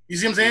 You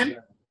see what I'm saying?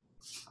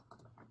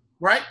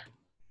 Right?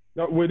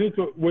 No, we need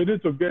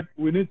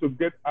to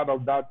get out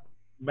of that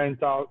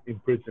mental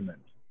imprisonment.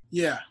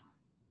 Yeah.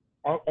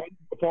 For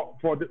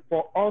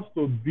us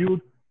to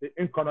build the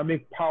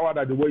economic power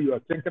that the way you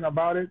are thinking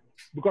about it,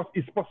 because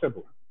it's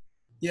possible.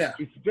 Yeah.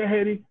 It's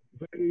very,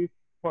 very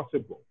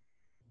possible.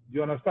 Do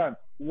you understand?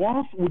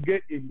 Once we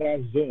get in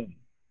that zone,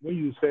 when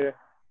you say,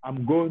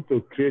 I'm going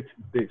to create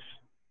this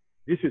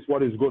is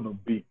what it's going to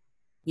be.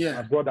 Yeah.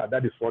 My brother,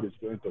 that is what it's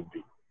going to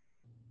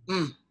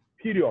be.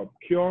 Period.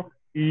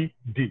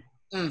 Q-E-D.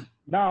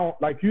 Now,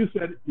 like you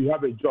said, you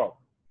have a job,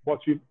 but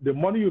the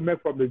money you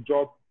make from the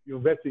job, you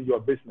invest in your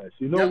business.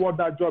 You know what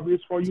that job is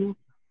for you?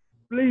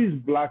 Please,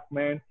 black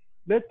men,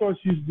 let us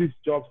use these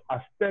jobs as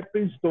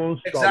stepping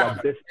stones to our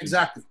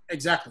destiny.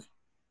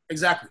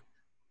 Exactly.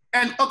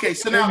 And okay,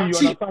 so now you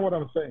understand what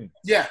I'm saying?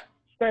 Yeah.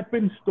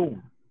 Stepping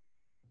stone.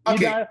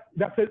 Okay.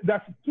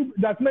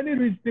 That's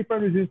many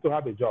different reasons to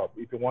have a job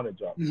if you want a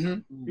job.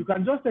 You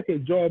can just take a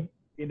job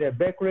in a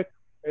bakery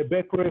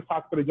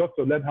factory just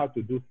to learn how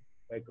to do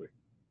bakery.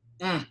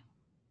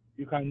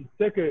 You can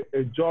take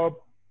a job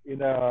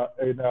in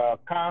a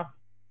car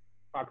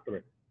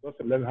factory just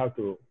to learn how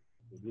to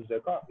use a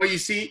car. Well, you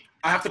see,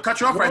 I have to cut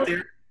you off right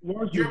there.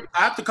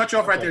 I have to cut you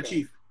off right there,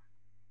 Chief.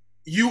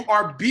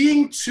 You're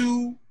being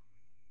too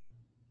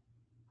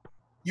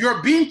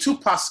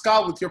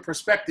Pascal with your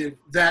perspective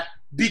that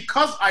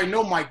because I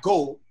know my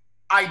goal,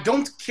 I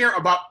don't care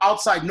about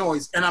outside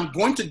noise and I'm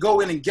going to go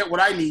in and get what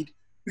I need.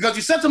 Because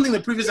you said something in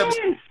the previous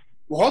episode.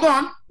 Well, hold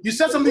on. You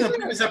said something in the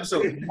previous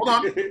episode. Hold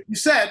on. You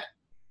said,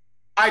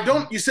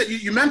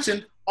 you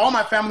mentioned all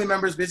my family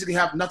members basically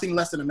have nothing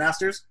less than a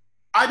master's.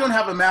 I don't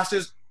have a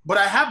master's, but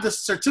I have the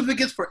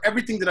certificates for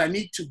everything that I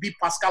need to be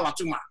Pascal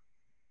Atuma.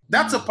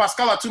 That's a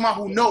Pascal Atuma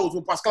who knows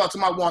what Pascal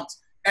Atuma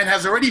wants and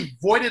has already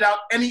voided out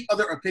any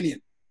other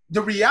opinion.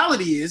 The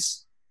reality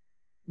is,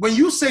 when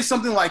you say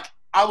something like,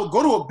 I will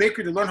go to a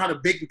bakery to learn how to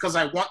bake because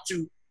I want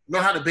to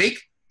learn how to bake,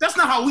 That's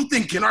not how we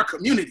think in our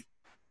community.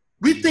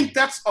 We think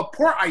that's a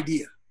poor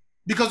idea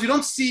because we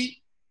don't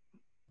see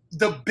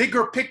the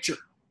bigger picture.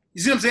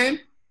 You see what I'm saying?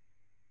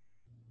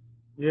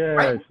 Yes,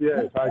 Right?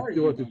 yes, I see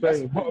what you're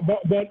saying.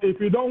 But if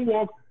you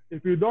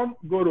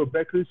don't go to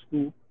bakery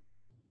school,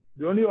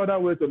 the only other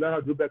way to learn how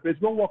to do bakery is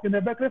go work in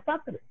a bakery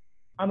factory.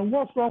 And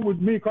what's wrong with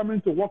me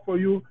coming to work for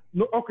you?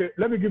 No, okay,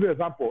 let me give you an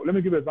example.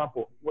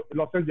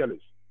 Los Angeles.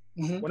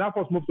 Mm-hmm. When I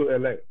first moved to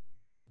LA,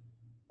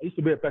 I used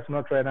to be a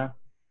personal trainer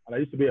and I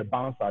used to be a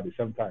bouncer at the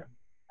same time.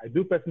 I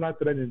do personal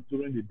training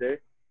during the day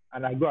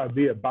and I go and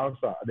be a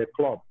bouncer at the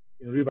club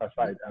in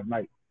Riverside at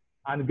night.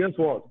 And guess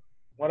what?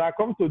 When I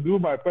come to do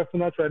my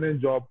personal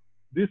training job,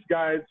 this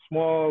guy,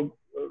 small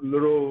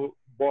little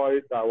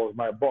boy that was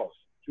my boss,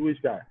 Jewish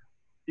guy,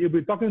 he'll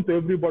be talking to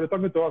everybody,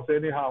 talking to us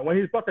anyhow. When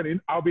he's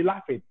talking, I'll be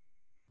laughing.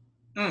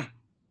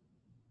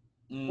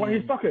 When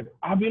he's talking,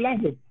 I'll be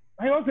laughing.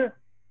 I also say,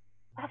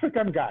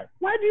 African guy,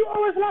 why do you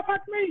always laugh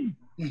at me?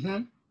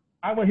 Mm-hmm.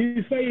 And when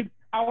he say it,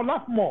 I will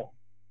laugh more.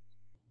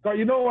 So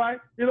you know why?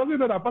 He doesn't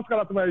know that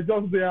Pascal Atuma is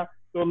just there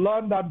to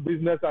learn that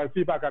business and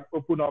see if I can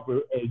open up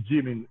a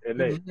gym in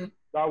LA. Mm-hmm.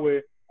 That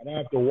way, I don't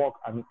have to work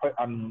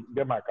and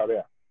get my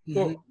career. Mm-hmm.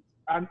 So,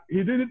 and he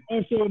didn't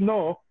also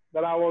know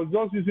that I was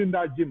just using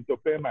that gym to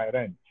pay my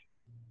rent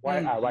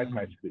while I write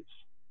my scripts.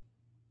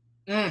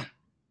 And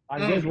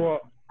guess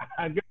what?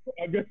 And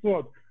guess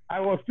what? I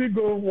was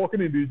still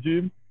working in the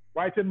gym,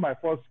 writing my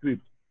first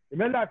script.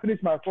 Remember, I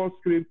finished my first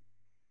script.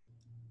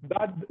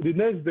 That the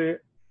next day,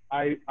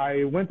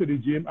 I went to the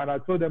gym and I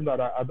told them that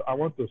I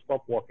want to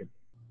stop working.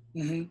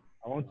 Mm-hmm.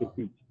 I want to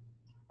quit.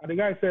 And the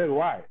guy said,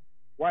 "Why?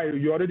 Why?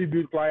 You already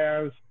build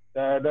clients,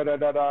 and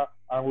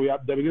we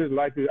have the beginning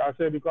like it." I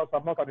said, "Because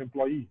I'm not an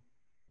employee."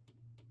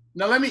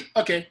 Now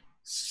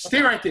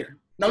stay right there.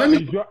 Now let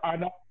me.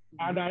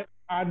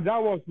 And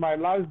that was my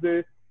last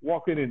day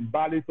working in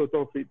Bali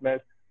Total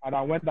Fitness, and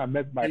I went and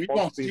met my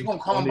first team. You gonna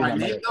call him by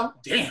name though?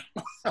 Damn.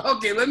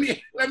 Okay, let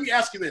me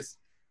ask you this.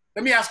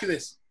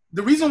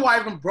 The reason why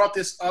I even brought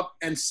this up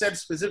and said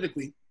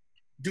specifically,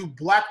 do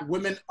Black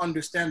women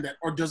understand that,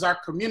 or does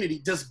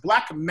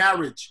Black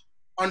marriage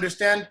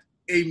understand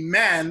a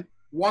man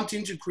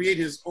wanting to create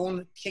his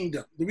own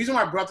kingdom? The reason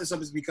why I brought this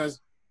up is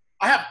because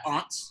I have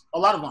aunts, a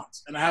lot of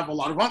aunts, and I have a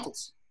lot of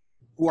uncles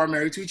who are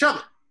married to each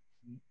other.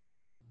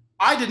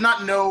 I did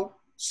not know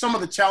some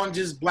of the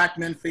challenges Black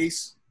men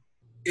face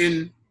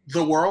in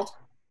the world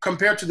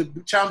compared to the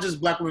challenges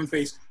Black women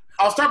face.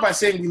 I'll start by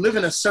saying we live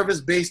in a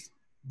service-based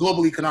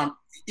global economy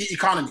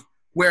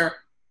where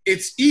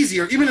it's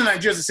easier, even in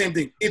Nigeria, it's the same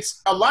thing.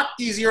 It's a lot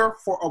easier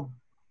for a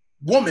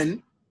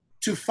woman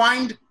to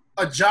find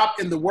a job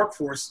in the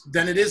workforce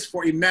than it is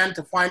for a man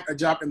to find a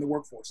job in the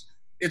workforce.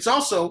 It's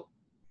also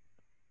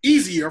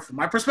easier, from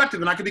my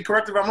perspective, and I could be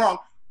corrected if I'm wrong,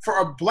 for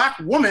a Black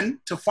woman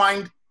to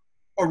find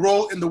a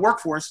role in the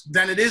workforce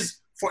than it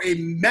is for a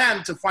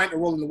man to find a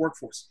role in the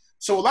workforce.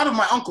 So a lot of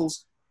my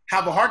uncles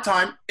have a hard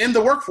time in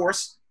the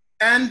workforce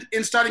and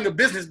in starting a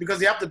business because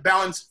they have to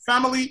balance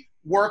family,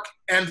 work,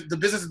 and the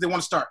business that they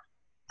want to start.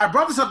 I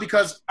brought this up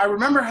because I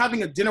remember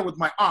having a dinner with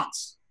my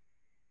aunts.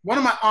 One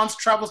of my aunts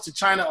travels to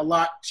China a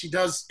lot. She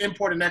does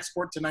import and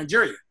export to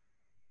Nigeria.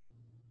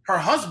 Her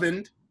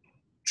husband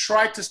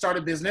tried to start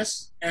a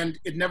business and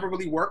it never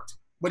really worked,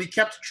 but he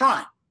kept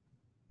trying.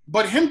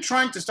 But him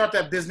trying to start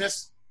that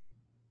business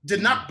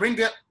did not bring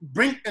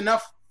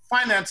enough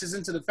finances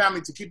into the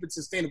family to keep it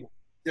sustainable.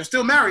 They're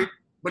still married,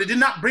 but it did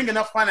not bring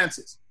enough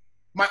finances.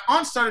 My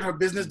aunt started her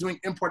business doing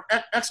import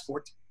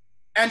export,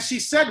 and she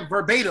said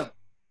verbatim,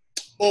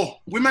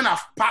 "Oh, women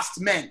have passed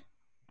men,"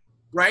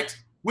 right?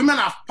 Women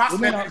have passed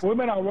men.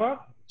 Women are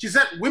what? She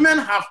said women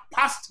have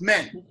passed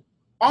men.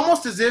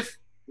 Almost as if,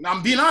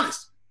 I'm being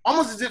honest,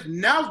 almost as if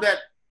now that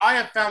I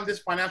have found this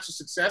financial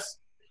success,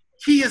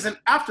 he is an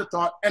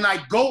afterthought and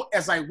I go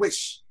as I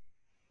wish,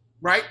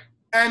 right?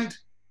 And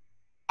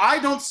I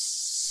don't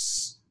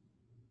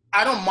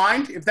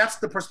mind if that's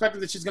the perspective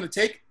that she's going to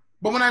take.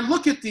 But when I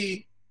look at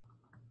the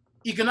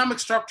economic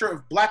structure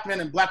of Black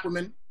men and Black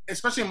women,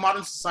 especially in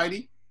modern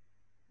society,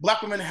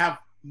 Black women have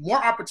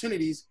more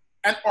opportunities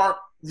and are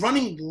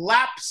running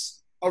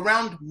laps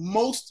around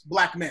most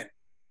Black men.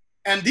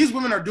 And these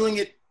women are doing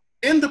it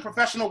in the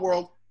professional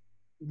world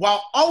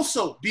while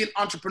also being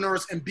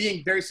entrepreneurs and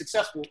being very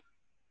successful.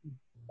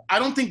 I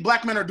don't think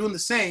Black men are doing the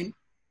same.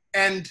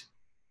 And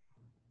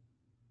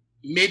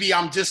maybe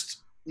I'm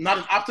just not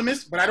an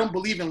optimist, but I don't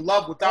believe in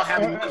love without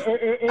having love.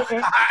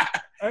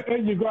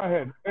 And you go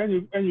ahead. And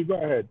you go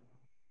ahead.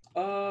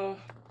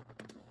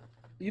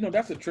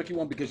 That's a tricky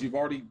one because you've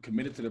already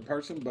committed to the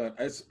person, but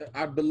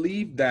I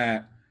believe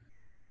that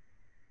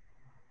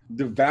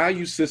the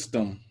value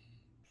system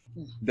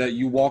that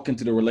you walk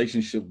into the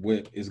relationship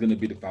with is going to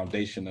be the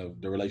foundation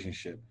of the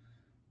relationship.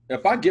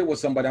 If I get with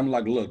somebody, I'm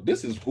like, look,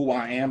 this is who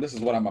I am. This is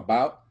what I'm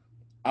about.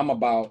 I'm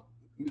about,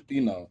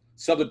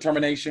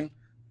 self-determination.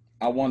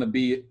 I want to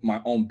be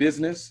my own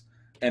business.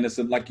 And it's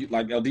like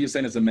LD is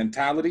saying, it's a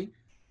mentality.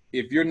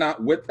 If you're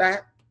not with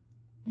that,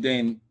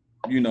 then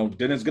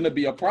it's going to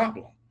be a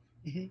problem.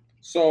 Mm-hmm.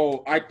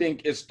 So I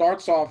think it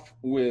starts off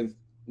with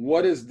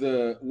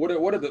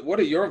what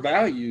are your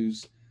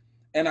values?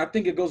 And I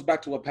think it goes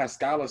back to what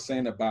Pascal is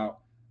saying about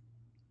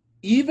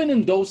even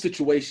in those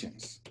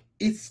situations,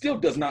 it still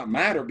does not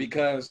matter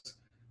because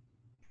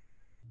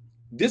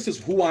this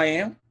is who I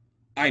am.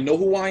 I know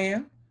who I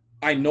am.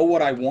 I know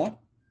what I want.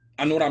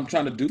 I know what I'm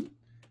trying to do.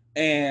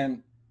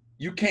 And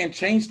you can't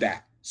change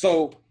that.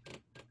 So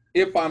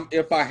if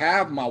I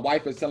have my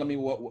wife is telling me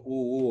what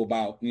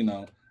about, you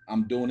know,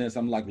 I'm doing this,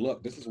 I'm like,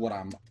 look, this is what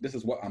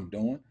I'm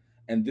doing.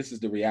 And this is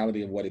the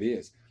reality of what it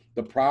is.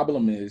 The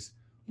problem is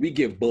we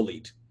get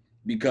bullied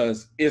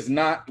because it's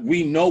not,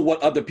 we know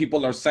what other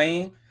people are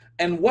saying,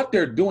 and what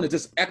they're doing is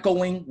just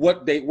echoing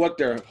what their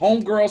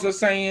homegirls are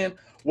saying,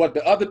 what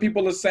the other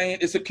people are saying.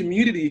 It's a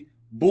community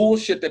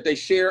bullshit that they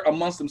share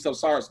amongst themselves.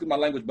 Sorry, excuse my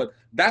language, but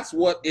that's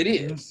what it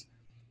is.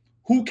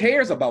 Who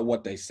cares about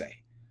what they say?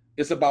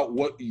 It's about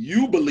what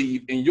you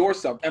believe in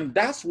yourself. And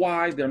that's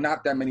why there are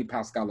not that many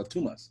Pascal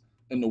Atumas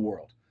in the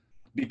world,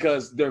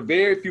 because there are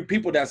very few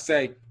people that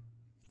say,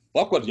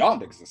 fuck what y'all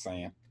niggas are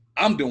saying.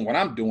 I'm doing what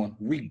I'm doing,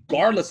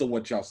 regardless of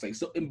what y'all say.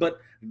 So, but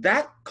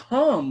that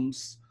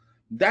comes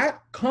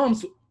at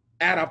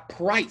a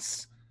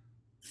price.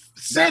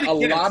 That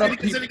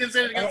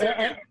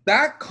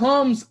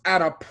comes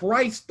at a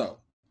price, though,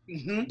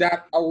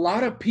 that a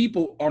lot of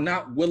people are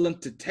not willing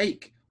to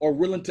take or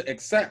willing to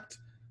accept.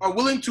 Are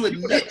willing to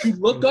admit. That you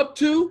look up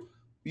to,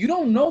 you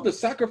don't know the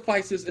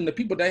sacrifices and the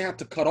people they have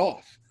to cut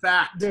off.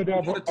 Fact. Let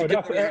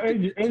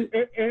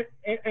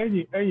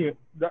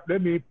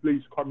me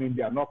please come in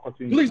there. Not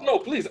cutting. Please, no,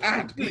 please,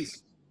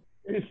 please.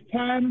 It's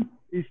time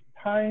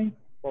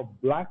for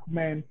black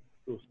men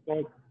to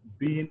stop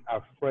being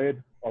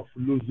afraid of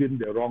losing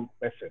the wrong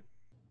person.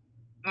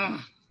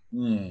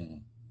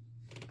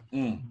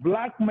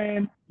 Black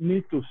men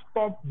need to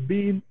stop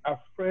being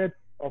afraid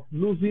of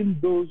losing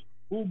those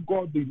who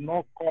God did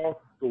not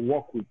call to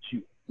work with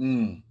you.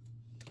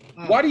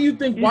 Why do you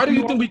think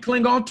we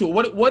cling on to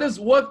it?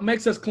 What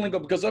makes us cling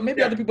up? Because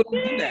maybe other people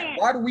don't do that.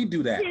 Why do we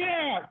do that?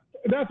 Fear.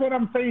 That's what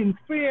I'm saying.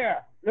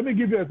 Fear. Let me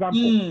give you an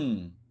example.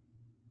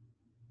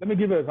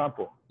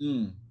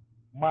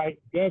 My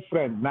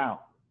girlfriend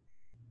now,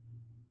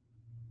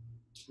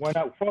 when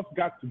I first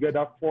got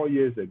together 4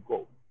 years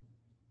ago,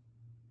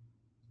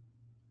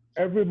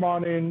 every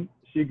morning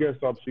she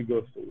gets up, she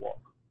goes to work.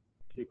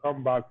 She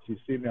comes back, she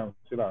sees me, I'm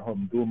still at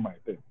home doing my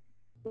thing.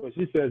 So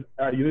she says,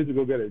 you need to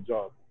go get a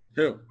job.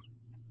 Who?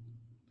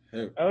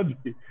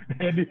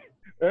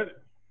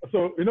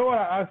 So you know what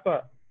I asked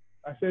her?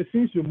 I said,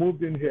 since you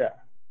moved in here,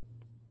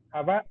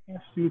 have I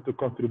asked you to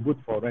contribute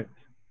for rent?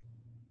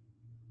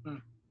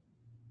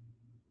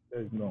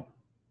 Says no.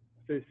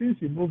 I said,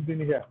 since you moved in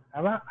here,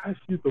 have I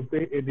asked you to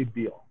pay any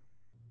bill?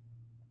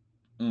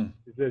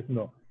 She says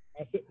no.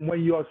 I said,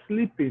 when you're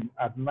sleeping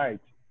at night,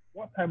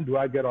 what time do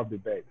I get off the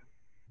bed?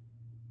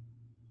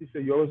 She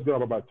said, you always get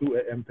up about 2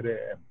 a.m., 3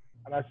 a.m.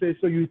 And I say,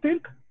 so you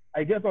think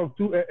I get up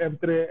 2 a.m.,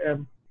 3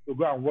 a.m. to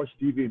go and watch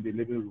TV in the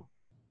living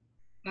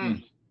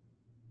room?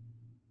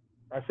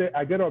 I say,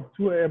 I get up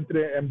 2 a.m.,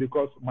 3 a.m.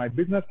 because my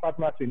business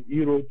partners in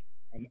Europe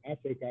and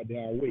Africa, they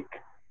are awake.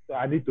 So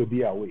I need to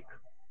be awake.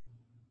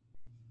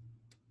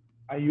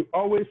 And you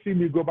always see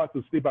me go back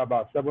to sleep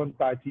about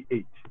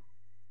 7:38.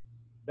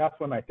 That's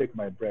when I take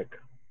my break.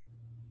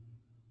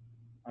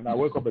 And I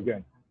wake up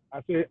again.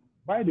 I say,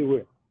 by the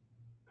way,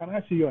 can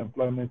I see your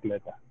employment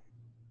letter?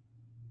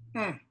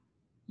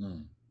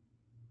 And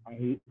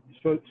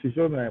she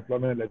showed me her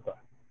employment letter.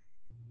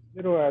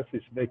 Little else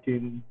is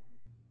making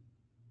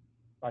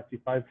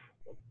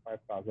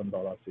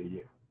 $45,000 a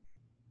year.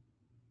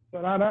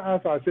 So now I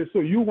asked her, I said,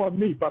 so you want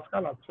me,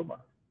 Pascal Atuma,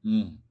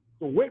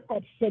 to wake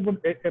up 7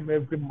 a.m.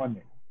 every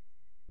morning,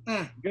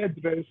 get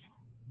dressed,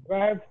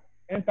 drive,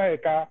 enter a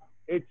car,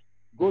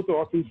 go to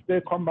office,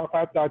 stay, come back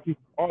 5:30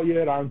 all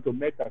year round to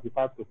make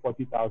 $35,000 to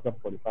 $40,000,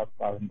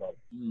 $45,000.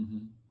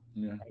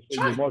 Yeah. I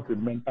said, you must be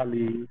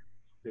mentally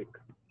sick.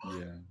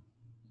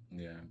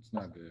 Yeah, it's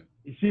not good.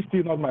 Is she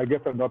still not my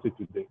girlfriend up to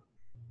today?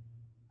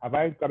 Have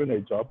I gotten a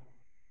job?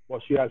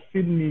 But she has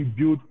seen me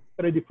build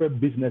 3 different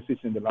businesses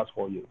in the last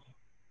 4 years.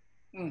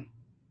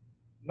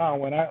 Now,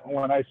 when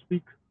I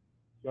speak,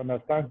 she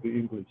understands the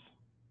English.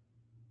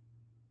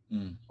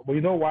 But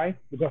you know why?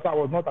 Because I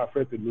was not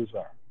afraid to lose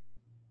her.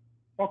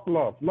 Fuck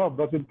love. Love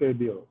doesn't pay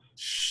bills.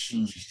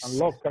 And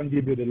love can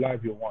give you the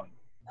life you want.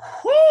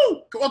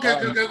 Woo! Okay,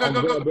 go.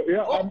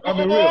 Yeah, I'm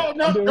being real. real.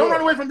 No, don't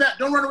run away from that.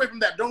 Don't run away from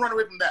that. Do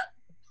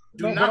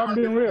not I'm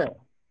being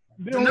real.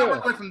 Do not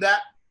run away from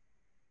that.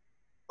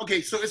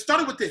 Okay, so it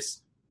started with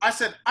this. I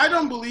said, I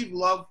don't believe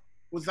love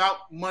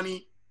without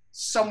money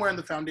somewhere in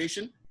the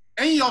foundation.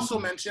 And he also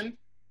mentioned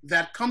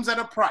that comes at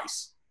a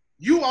price.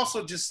 You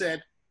also just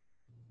said,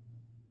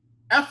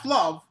 F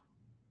love,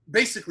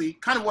 basically,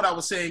 kind of what I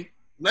was saying,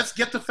 let's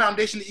get the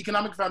foundation, the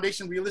economic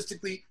foundation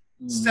realistically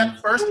set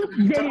first. LD,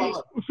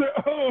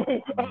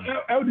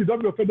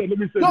 don't be offended. Let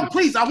me say no, this.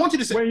 Please, I want you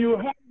to say.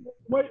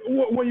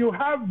 When you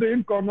have the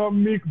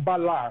economic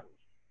balance,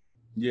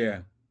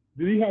 did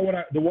you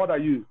hear the word I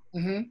use?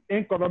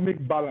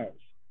 Economic balance.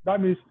 That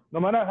means no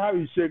matter how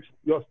it shakes,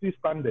 you're still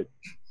standing.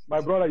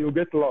 My brother, you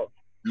get love.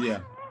 Yeah.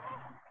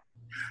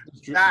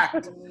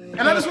 Fact.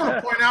 And I just want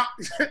to point out,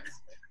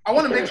 I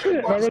want to make sure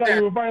you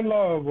understand,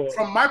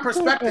 from my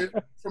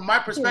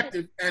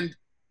perspective, and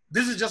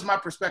this is just my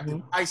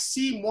perspective, I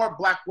see more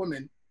Black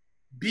women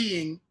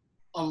being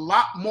a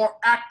lot more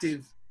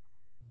active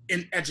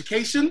in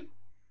education,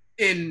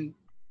 in,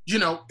 you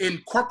know,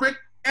 in corporate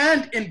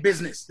and in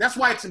business. That's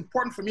why it's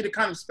important for me to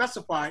kind of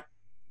specify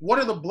what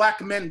are the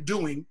Black men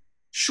doing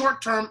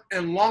short term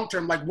and long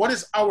term, like what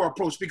is our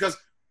approach? Because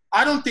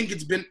I don't think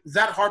it's been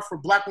that hard for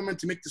Black women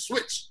to make the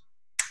switch.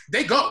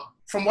 They go,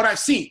 from what I've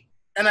seen.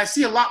 And I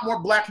see a lot more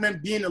Black men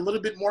being a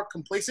little bit more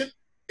complacent.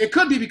 It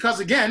could be because,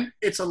 again,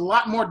 it's a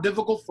lot more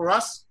difficult for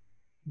us.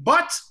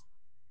 But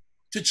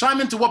to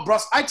chime into what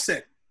Bruce Ike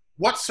said,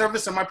 what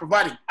service am I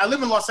providing? I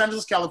live in Los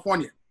Angeles,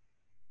 California.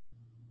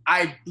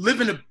 I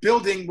live in a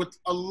building with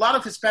a lot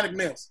of Hispanic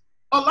males.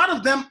 A lot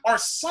of them are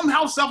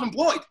somehow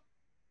self-employed.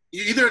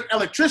 Either an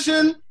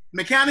electrician,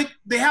 mechanic,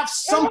 they have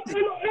something.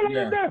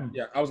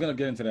 Yeah, I was going to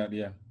get into that,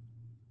 yeah.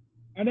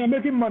 And they're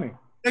making money.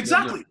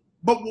 Exactly. Yeah.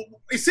 But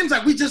it seems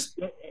like we just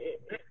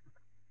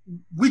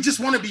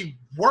want to be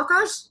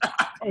workers.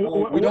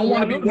 We don't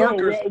want to be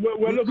workers.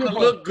 We're looking to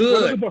look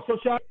good. We're looking for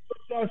social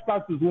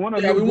status. We want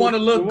to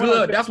look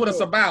good. That's what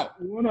it's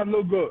about. We want to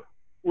look good.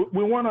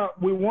 We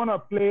want to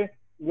play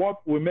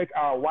what we make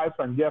our wives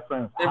and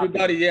girlfriends happy.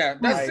 Everybody, yeah.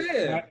 That's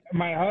it.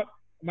 My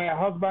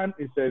husband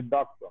is a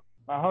doctor.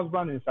 My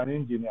husband is an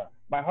engineer.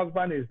 My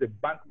husband is the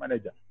bank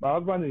manager. My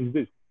husband is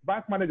this.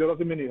 Bank manager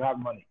doesn't mean you have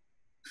money.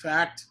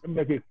 Fact. Let me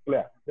make it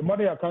clear. The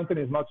money you're counting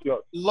is not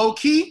yours. Low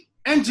key,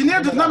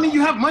 engineer does not mean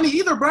you have money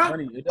either, bro.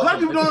 A lot of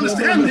people don't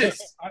understand this.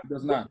 It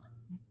does not.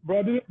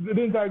 Bro,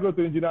 didn't I go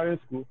to engineering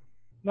school?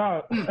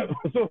 Now,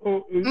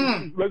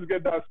 let's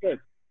get that straight.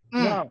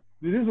 Now,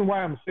 the reason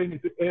why I'm saying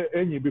it to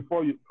Enyi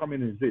before you come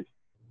in is this.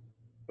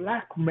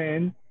 Black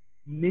men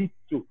need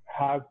to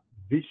have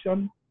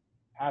vision,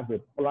 have a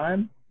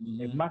plan,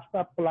 a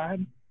master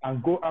plan,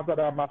 and go after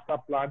that master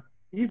plan.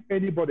 If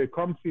anybody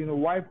comes in, a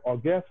wife or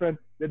girlfriend,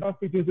 they don't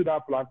fit into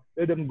that plan,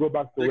 let them go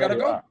back to where they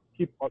are.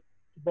 Keep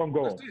on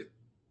going.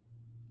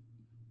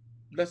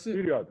 That's it.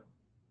 Period.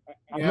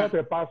 I'm not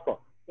a pastor.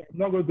 I'm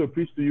not going to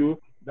preach to you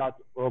that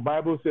the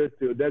Bible says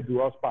till death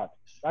do us part.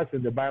 That's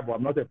in the Bible.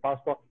 I'm not a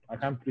pastor. I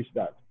can't preach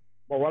that.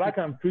 But what I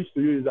can preach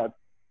to you is that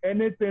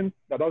anything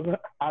that doesn't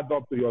add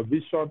up to your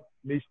vision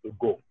needs to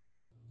go.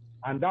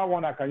 And that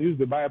one I can use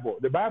the Bible.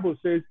 The Bible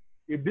says,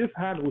 if this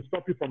hand will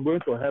stop you from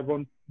going to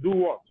heaven, do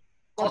what?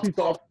 Cut it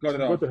off,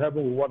 go to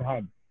heaven with one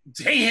hand.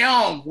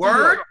 Damn,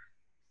 word?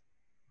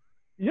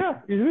 Yeah,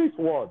 it is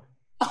word.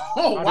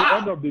 Oh, At wow. the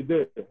end of the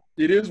day.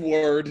 It is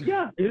word.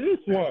 Yeah, it is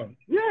word.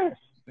 Yes.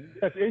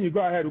 Yes, and you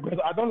go ahead because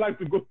I don't like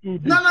to go through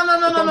this.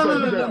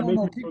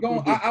 No. Keep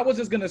going. I was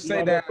just going to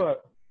say that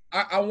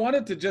I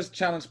wanted to just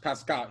challenge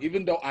Pascal,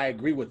 even though I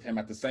agree with him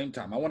at the same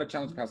time. I want to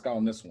challenge Pascal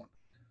on this one.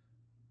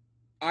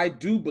 I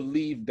do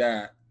believe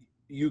that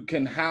you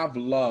can have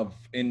love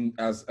in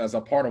as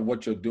a part of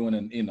what you're doing,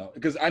 and you know,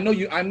 because I know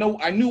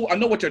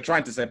what you're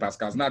trying to say,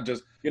 Pascal. It's not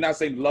just, you're not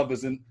saying love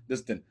isn't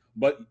distant,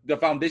 but the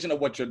foundation of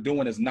what you're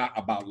doing is not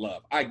about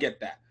love. I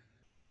get that.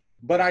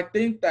 But I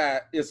think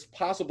that it's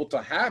possible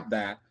to have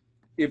that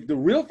if the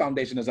real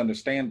foundation is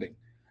understanding.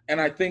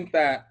 And I think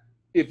that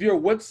if you're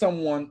with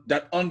someone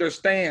that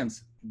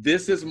understands,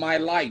 this is my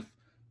life,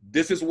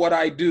 this is what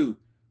I do,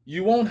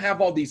 you won't have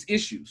all these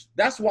issues.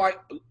 That's why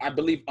I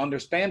believe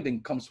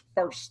understanding comes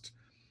first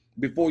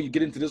before you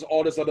get into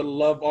all this other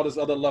love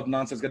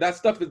nonsense. Because that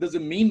stuff, that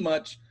doesn't mean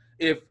much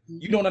if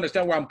you don't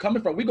understand where I'm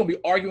coming from. We're going to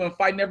be arguing and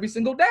fighting every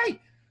single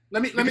day.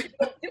 Let me get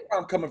where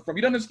I'm coming from.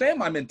 You don't understand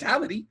my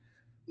mentality.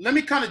 Let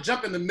me kind of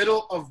jump in the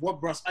middle of what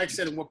Bruce Ike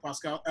said and what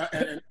Pascal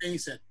and he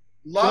said.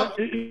 Love,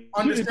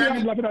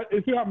 understanding.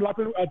 If you have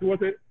laughing at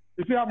what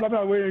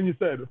you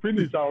said,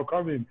 finish, I'll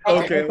come in.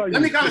 Okay.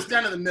 Let me kind of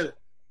stand in the middle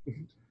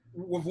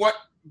with what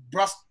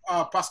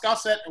Pascal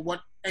said and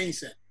what Ain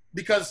said.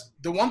 Because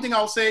the one thing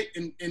I'll say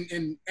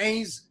in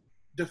Ain's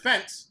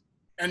defense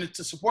and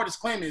to support his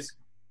claim is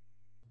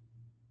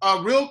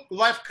a real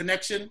life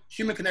connection,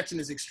 human connection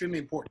is extremely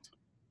important.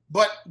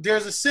 But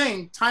there's a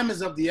saying, time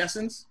is of the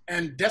essence,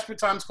 and desperate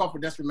times call for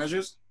desperate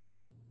measures.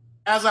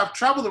 As I've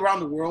traveled around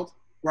the world,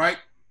 right,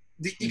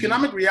 the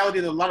economic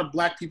reality that a lot of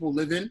Black people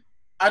live in,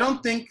 I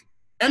don't think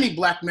any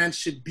Black man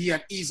should be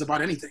at ease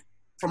about anything,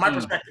 from my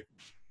perspective.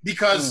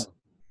 Because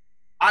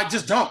I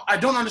just don't. I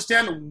don't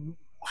understand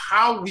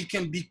how we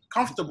can be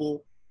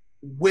comfortable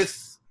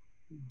with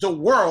the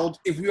world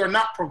if we are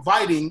not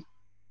providing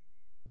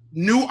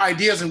new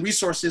ideas and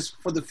resources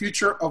for the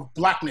future of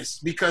Blackness.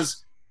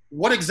 Because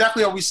what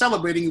exactly are we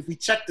celebrating if we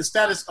check the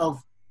status of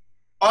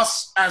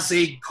us as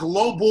a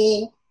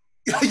global,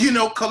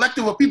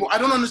 collective of people? I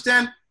don't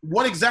understand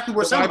what exactly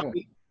we're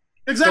celebrating.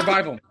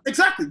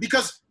 Exactly.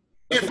 Because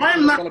if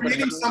I'm not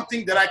creating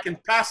something that I can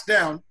pass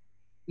down,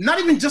 not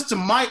even just to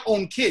my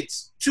own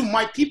kids, to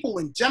my people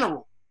in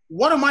general,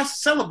 what am I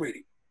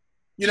celebrating?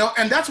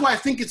 And that's why I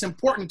think it's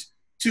important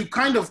to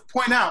kind of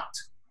point out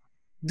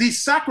the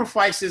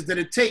sacrifices that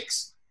it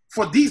takes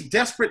for these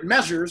desperate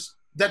measures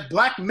that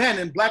Black men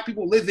and Black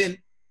people live in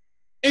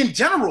in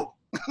general.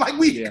 Like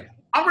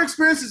our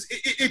experiences,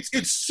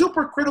 it's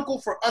super critical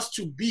for us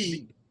to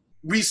be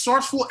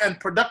resourceful and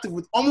productive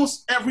with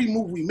almost every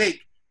move we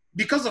make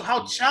because of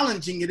how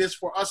challenging it is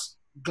for us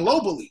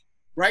globally,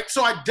 right?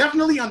 So I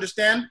definitely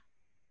understand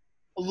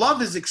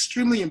love is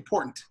extremely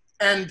important.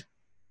 And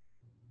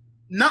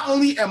not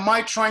only am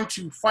I trying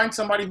to find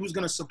somebody who's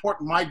going to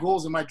support my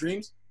goals and my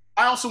dreams,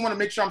 I also want to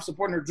make sure I'm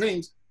supporting her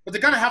dreams, but they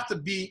have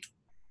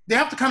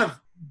to kind of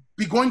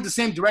be going the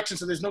same direction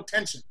so there's no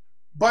tension.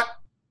 But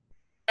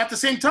at the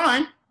same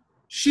time,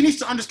 she needs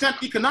to understand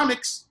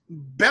economics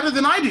better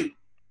than I do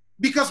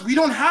because we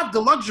don't have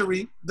the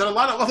luxury that a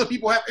lot of other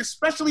people have,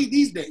 especially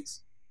these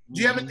days.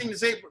 Do you have anything to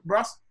say,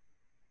 Bruce?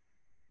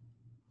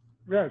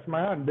 Yes,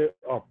 my hand is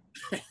up.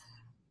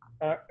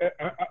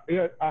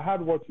 I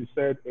heard what you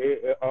said,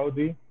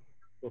 LD,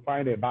 to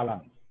find a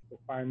balance.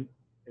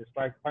 It's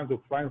like trying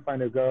to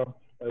find a girl,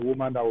 a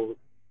woman that will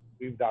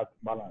give that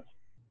balance.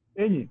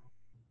 Enyi,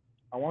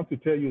 I want to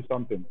tell you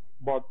something,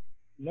 but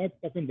not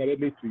talking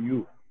directly to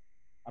you.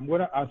 I'm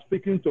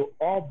speaking to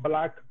all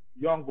black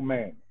young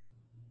men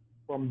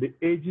from the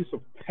ages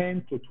of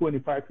 10 to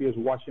 25 years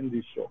watching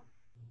this show.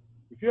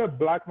 If you're a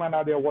black man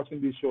out there watching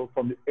this show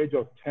from the age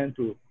of 10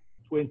 to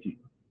 20,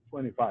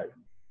 25,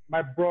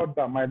 my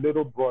brother, my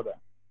little brother,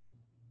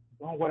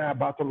 don't worry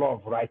about the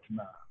love right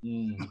now.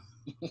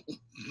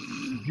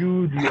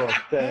 Build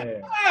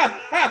yourself.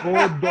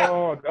 Hold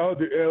on,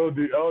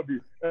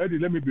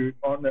 LD, let me be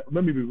honest.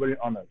 Let me be very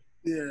honest.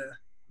 Yeah.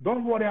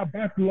 Don't worry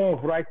about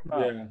love right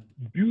now. Yeah.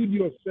 Build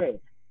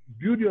yourself.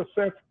 Build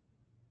yourself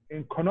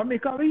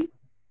economically.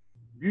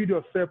 Build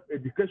yourself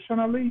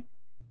educationally.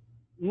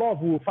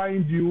 Love will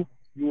find you.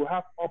 You will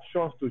have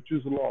options to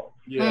choose love.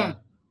 Yeah.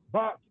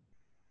 But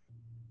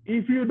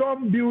if you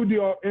don't build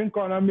your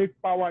economic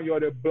power,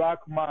 you're a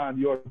black man.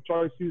 Your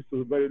choices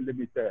are very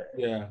limited.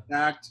 Yeah.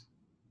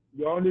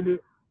 You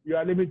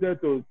are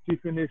limited to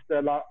Tiffany,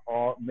 Stella,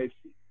 or Messi.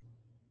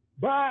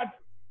 But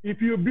if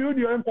you build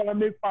your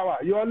economic power,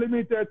 you are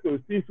limited to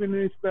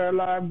Tiffany,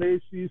 Stella,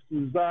 Messi,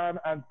 Suzanne,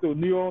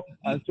 Antonio,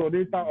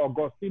 Antonita,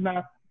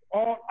 Augustina.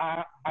 All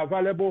are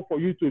available for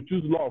you to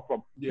choose love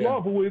from. Yeah.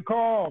 Love will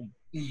come.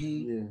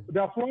 Mm-hmm. Yeah.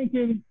 There's one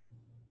thing,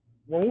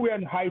 when we were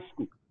in high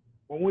school,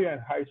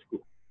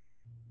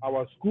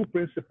 our school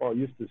principal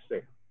used to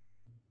say,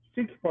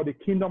 seek for the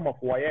kingdom of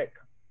WAEC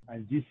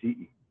and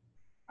GCE,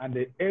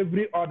 and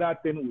every other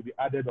thing will be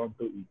added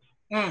onto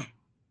it.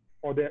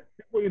 For the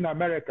people in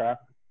America,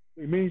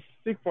 it means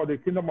seek for the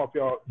kingdom of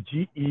your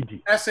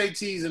GED.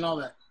 SATs and all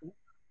that.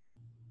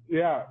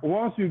 Yeah,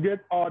 once you get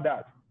all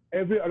that,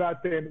 every other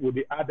thing will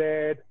be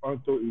added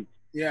onto it.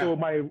 Yeah. So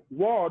my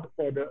word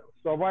for the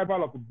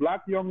survival of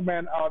black young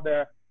men out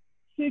there,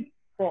 seek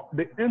for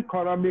the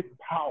economic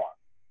power.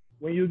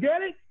 When you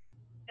get it,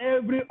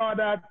 every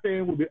other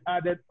thing will be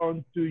added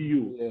onto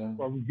you,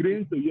 from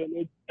green to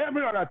yellow,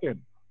 every other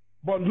thing.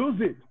 But lose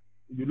it,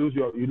 you lose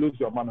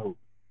your manhood.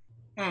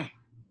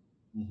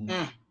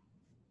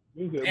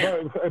 Lose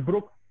it.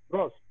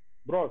 Bros,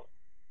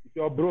 if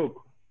you're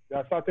broke, there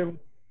are certain.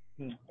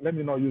 Let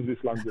me not use this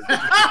language.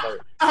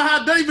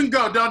 Don't even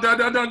go.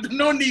 Don't.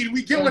 No need.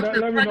 We get what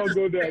you're Let me not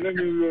go there. Let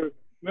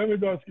me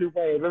just skip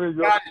it.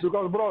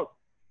 Because, bros,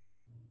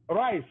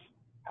 rice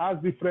has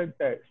different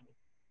taste.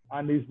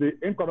 And it's the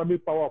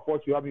economic power of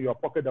what you have in your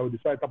pocket that will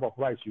decide the type of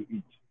rice you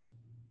eat.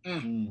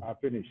 I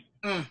finished.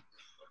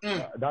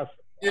 That's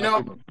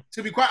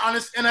to be quite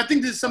honest, and I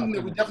think this is something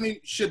that we definitely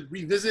should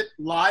revisit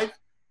live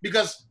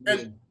because,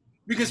 and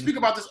we can speak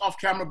about this off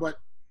camera, but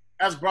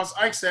as Bros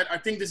Ike said, I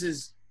think this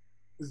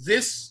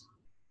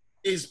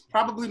is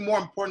probably more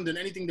important than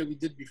anything that we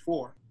did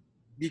before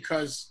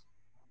because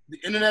the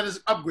internet is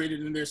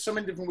upgraded and there's so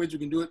many different ways we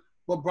can do it.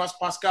 But Bros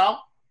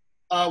Pascal,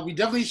 we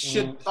definitely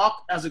should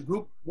talk as a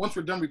group once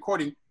we're done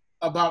recording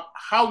about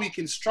how we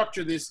can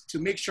structure this to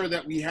make sure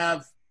that we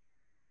have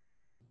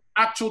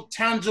actual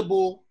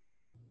tangible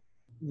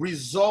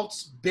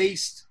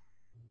results-based,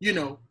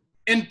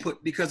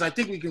 input, because I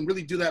think we can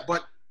really do that.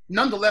 But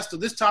nonetheless, to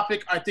this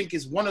topic, I think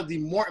is one of the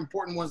more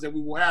important ones that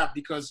we will have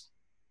because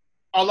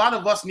a lot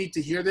of us need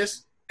to hear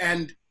this.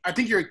 And I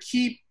think you're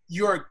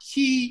a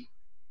key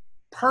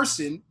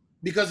person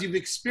because you've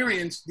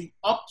experienced the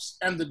ups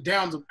and the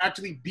downs of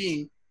actually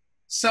being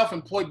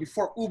self-employed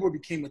before Uber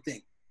became a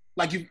thing.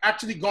 Like you've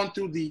actually gone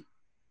through the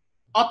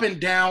up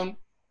and down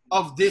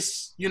of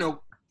this,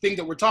 thing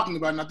that we're talking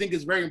about. And I think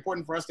it's very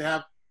important for us to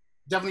have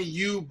definitely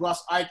you,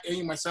 Bros Ike,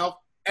 and myself,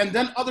 and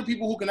then other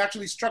people who can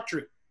actually structure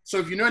it. So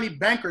if you know any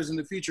bankers in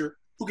the future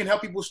who can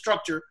help people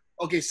structure,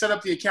 okay, set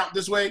up the account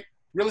this way,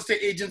 real estate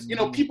agents,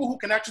 people who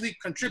can actually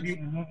contribute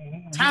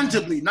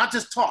tangibly, not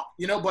just talk,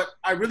 but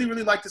I really,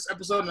 really like this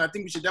episode and I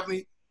think we should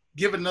definitely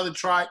give it another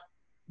try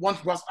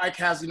once Bros Ike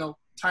has,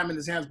 time in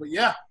his hands. But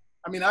yeah,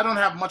 I mean, I don't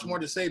have much more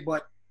to say,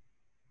 but,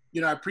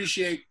 I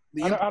appreciate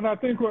the... And I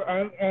think,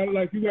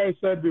 like you guys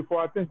said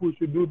before, I think we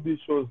should do these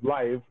shows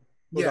live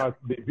so that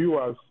the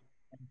viewers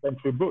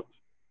contribute.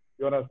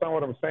 You understand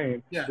what I'm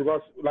saying? Yeah.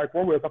 Because like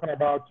what we're talking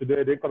about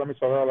today, the economic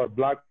survival of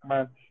black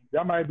man,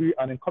 there might be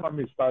an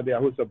economist out there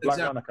who's a black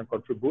man that can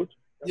contribute.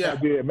 There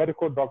might be a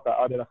medical doctor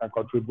out there that can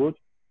contribute,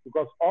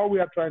 because all we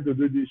are trying to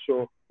do this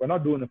show, we're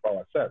not doing it for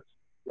ourselves.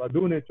 We're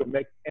doing it to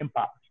make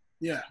impact.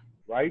 Yeah.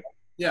 Right?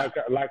 Yeah.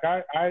 Like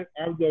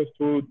I've just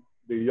told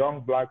the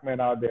young black men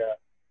out there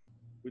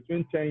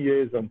between 10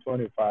 years and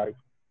 25,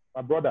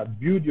 my brother,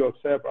 build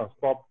yourself and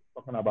stop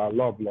talking about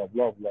love.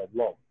 Love,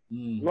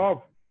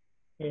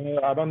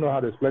 I don't know how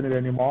to explain it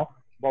anymore,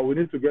 but we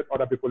need to get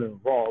other people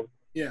involved.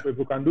 Yeah. So if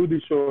we can do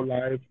this show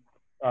live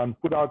and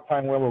put out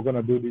time when we're going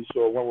to do this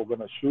show, when we're going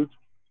to shoot,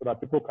 so that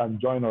people can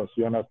join us,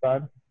 you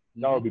understand?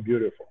 That would be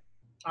beautiful.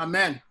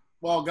 Amen.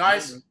 Well,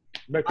 guys,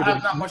 I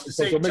have not much to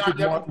say. Make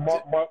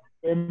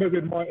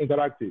it more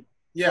interactive.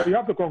 Yeah. So you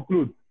have to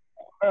conclude.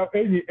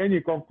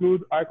 Any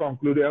conclude, I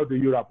conclude, LD,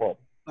 you wrap up.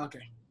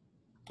 Okay.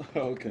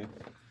 Okay.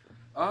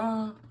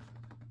 I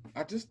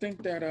just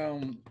think that,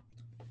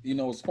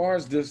 as far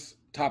as this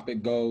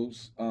topic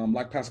goes,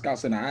 like Pascal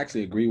said, I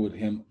actually agree with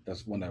him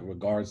as when that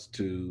regards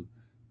to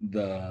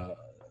the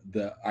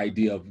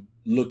idea of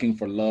looking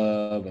for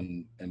love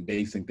and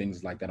basing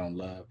things like that on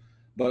love.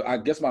 But I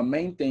guess my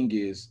main thing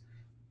is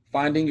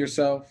finding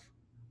yourself,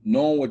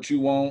 knowing what you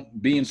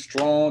want, being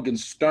strong and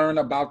stern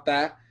about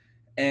that,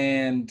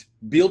 and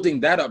building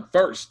that up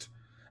first.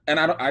 And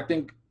I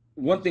think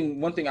one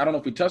thing I don't know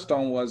if we touched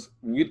on was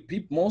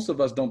most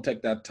of us don't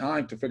take that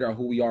time to figure out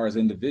who we are as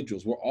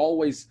individuals. We're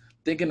always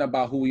thinking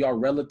about who we are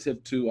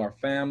relative to our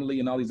family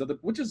and all these other,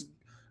 which is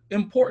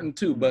important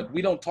too, but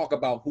we don't talk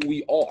about who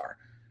we are,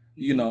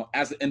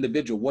 as an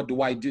individual. What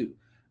do I do?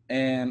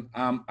 And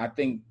I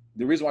think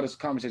the reason why this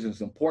conversation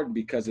is important,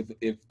 because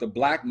if the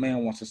black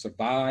man wants to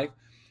survive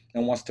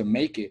and wants to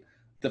make it,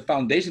 the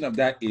foundation of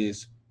that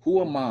is,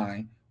 who am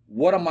I?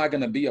 What am I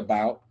going to be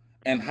about?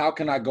 And how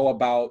can I go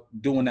about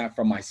doing that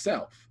for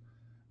myself?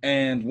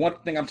 And one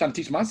thing I'm trying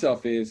to teach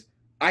myself is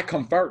I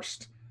come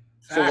first.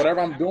 So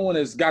whatever I'm doing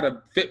is got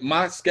to fit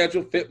my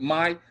schedule, fit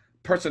my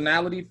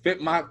personality,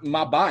 fit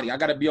my body. I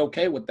got to be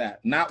okay with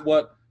that. Not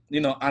what,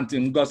 Auntie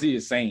Ngozi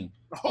is saying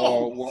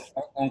or what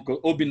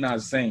Uncle Obina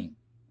is saying.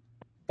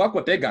 Fuck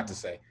what they got to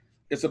say.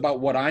 It's about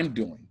what I'm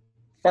doing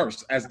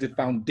first as the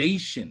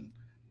foundation.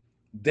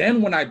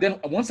 Then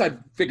once I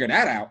figure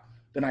that out,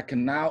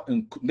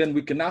 then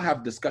we can now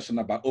have discussion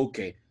about,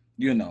 okay,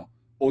 you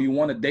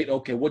want to date,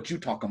 okay, what you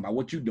talking about,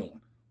 what you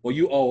doing? Or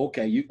you want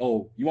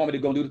me to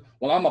go do this?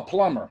 Well, I'm a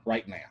plumber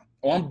right now.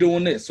 Or I'm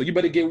doing this, so you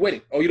better get with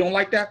it. Oh, you don't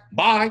like that?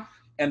 Bye.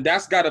 And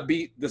that's got to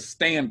be the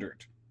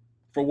standard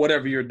for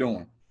whatever you're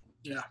doing.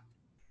 Yeah.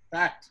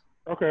 Fact.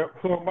 Okay,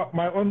 so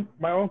my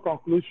own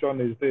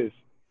conclusion is this.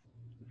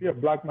 If you're a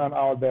black man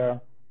out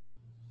there,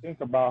 think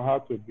about how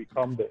to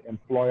become the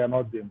employer,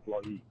 not the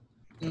employee.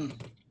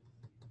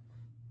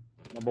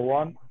 Number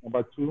one.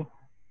 Number two,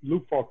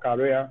 look for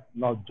career,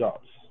 not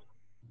jobs.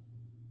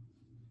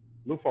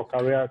 Look for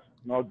careers,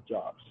 not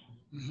jobs.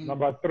 Mm-hmm.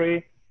 Number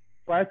three,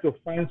 try to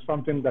find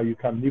something that you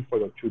can leave for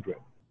your children.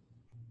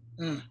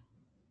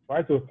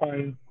 Try to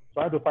find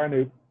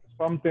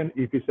something,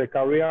 if it's a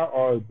career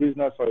or a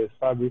business or a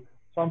service,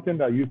 something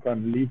that you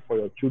can leave for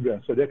your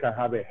children so they can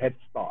have a head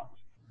start.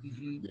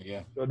 Mm-hmm.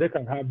 Yeah. So they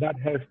can have that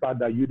head start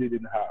that you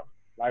didn't have.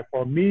 Like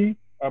for me,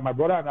 my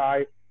brother and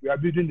I, we are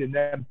building the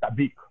name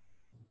Tabik,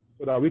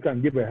 so that we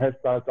can give a head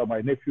start to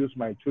my nephews,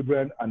 my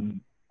children, and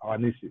our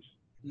nieces.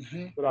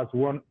 Mm-hmm. So that's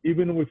one,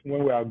 even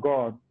when we are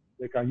gone,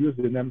 they can use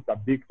the name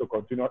Tabik to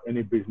continue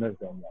any business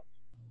they want.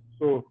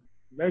 So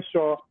make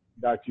sure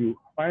that you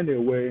find a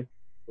way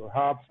to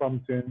have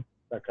something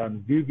that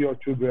can give your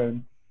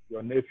children,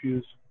 your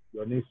nephews,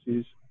 your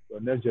nieces,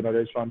 your next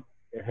generation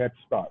a head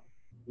start.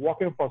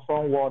 Working for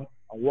someone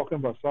without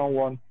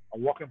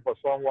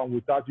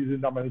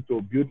using that money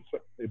to build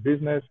a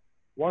business,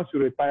 once you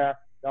retire,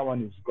 that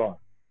one is gone.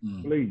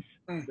 Please,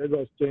 let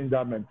us change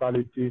that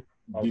mentality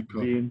of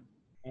being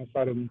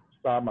answering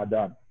Sir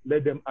Madam.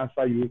 Let them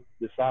answer you,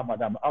 the Sir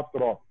Madam.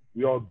 After all,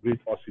 we all breathe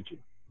oxygen.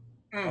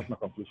 That's my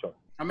conclusion.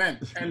 Amen.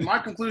 And my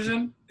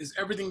conclusion is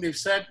everything they've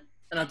said.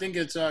 And I think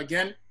it's,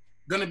 again,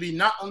 going to be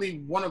not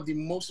only one of the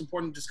most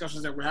important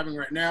discussions that we're having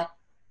right now,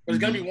 but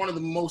it's going to be one of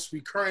the most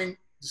recurring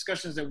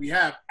discussions that we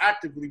have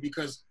actively,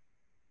 because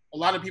a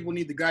lot of people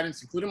need the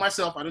guidance, including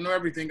myself. I don't know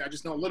everything. I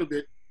just know a little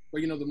bit.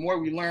 But, the more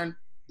we learn,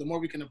 the more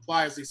we can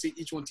apply, as they say,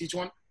 each one teach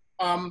one.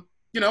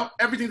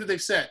 Everything that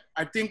they've said,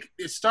 I think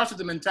it starts with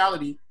the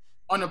mentality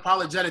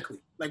unapologetically.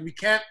 Like we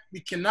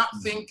cannot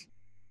think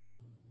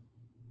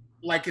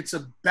like it's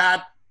a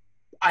bad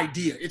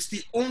idea. It's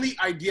the only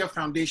idea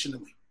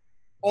foundationally.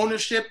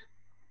 Ownership,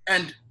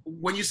 and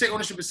when you say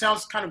ownership, it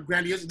sounds kind of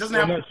grandiose. It doesn't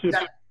have to be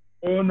that.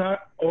 Ownership.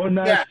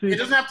 Yeah, it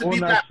doesn't have to be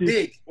that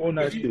big.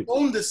 If you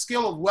own the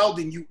skill of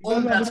welding, you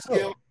own that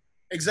skill.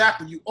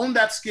 Exactly. You own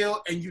that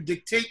skill and you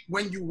dictate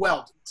when you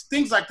weld. It's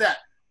things like that.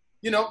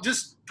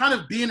 Just kind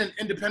of being an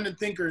independent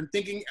thinker and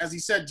thinking, as he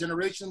said,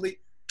 generationally.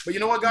 But you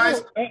know what,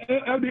 guys?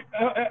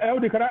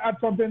 LD, can I add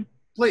something?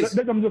 Please.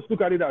 Let them just look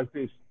at it as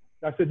this.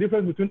 That's the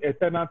difference between a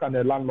tenant and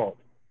a landlord.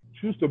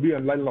 Choose to be a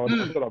landlord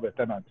instead of a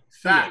tenant.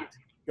 Fact.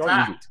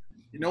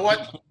 You know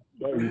what?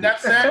 With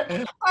that said,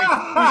 in conclusion,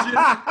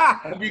 I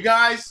hope you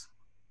guys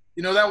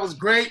You know, that was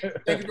great.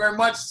 Thank you very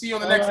much. See you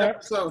on the next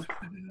episode.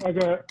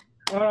 Okay.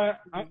 All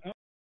right.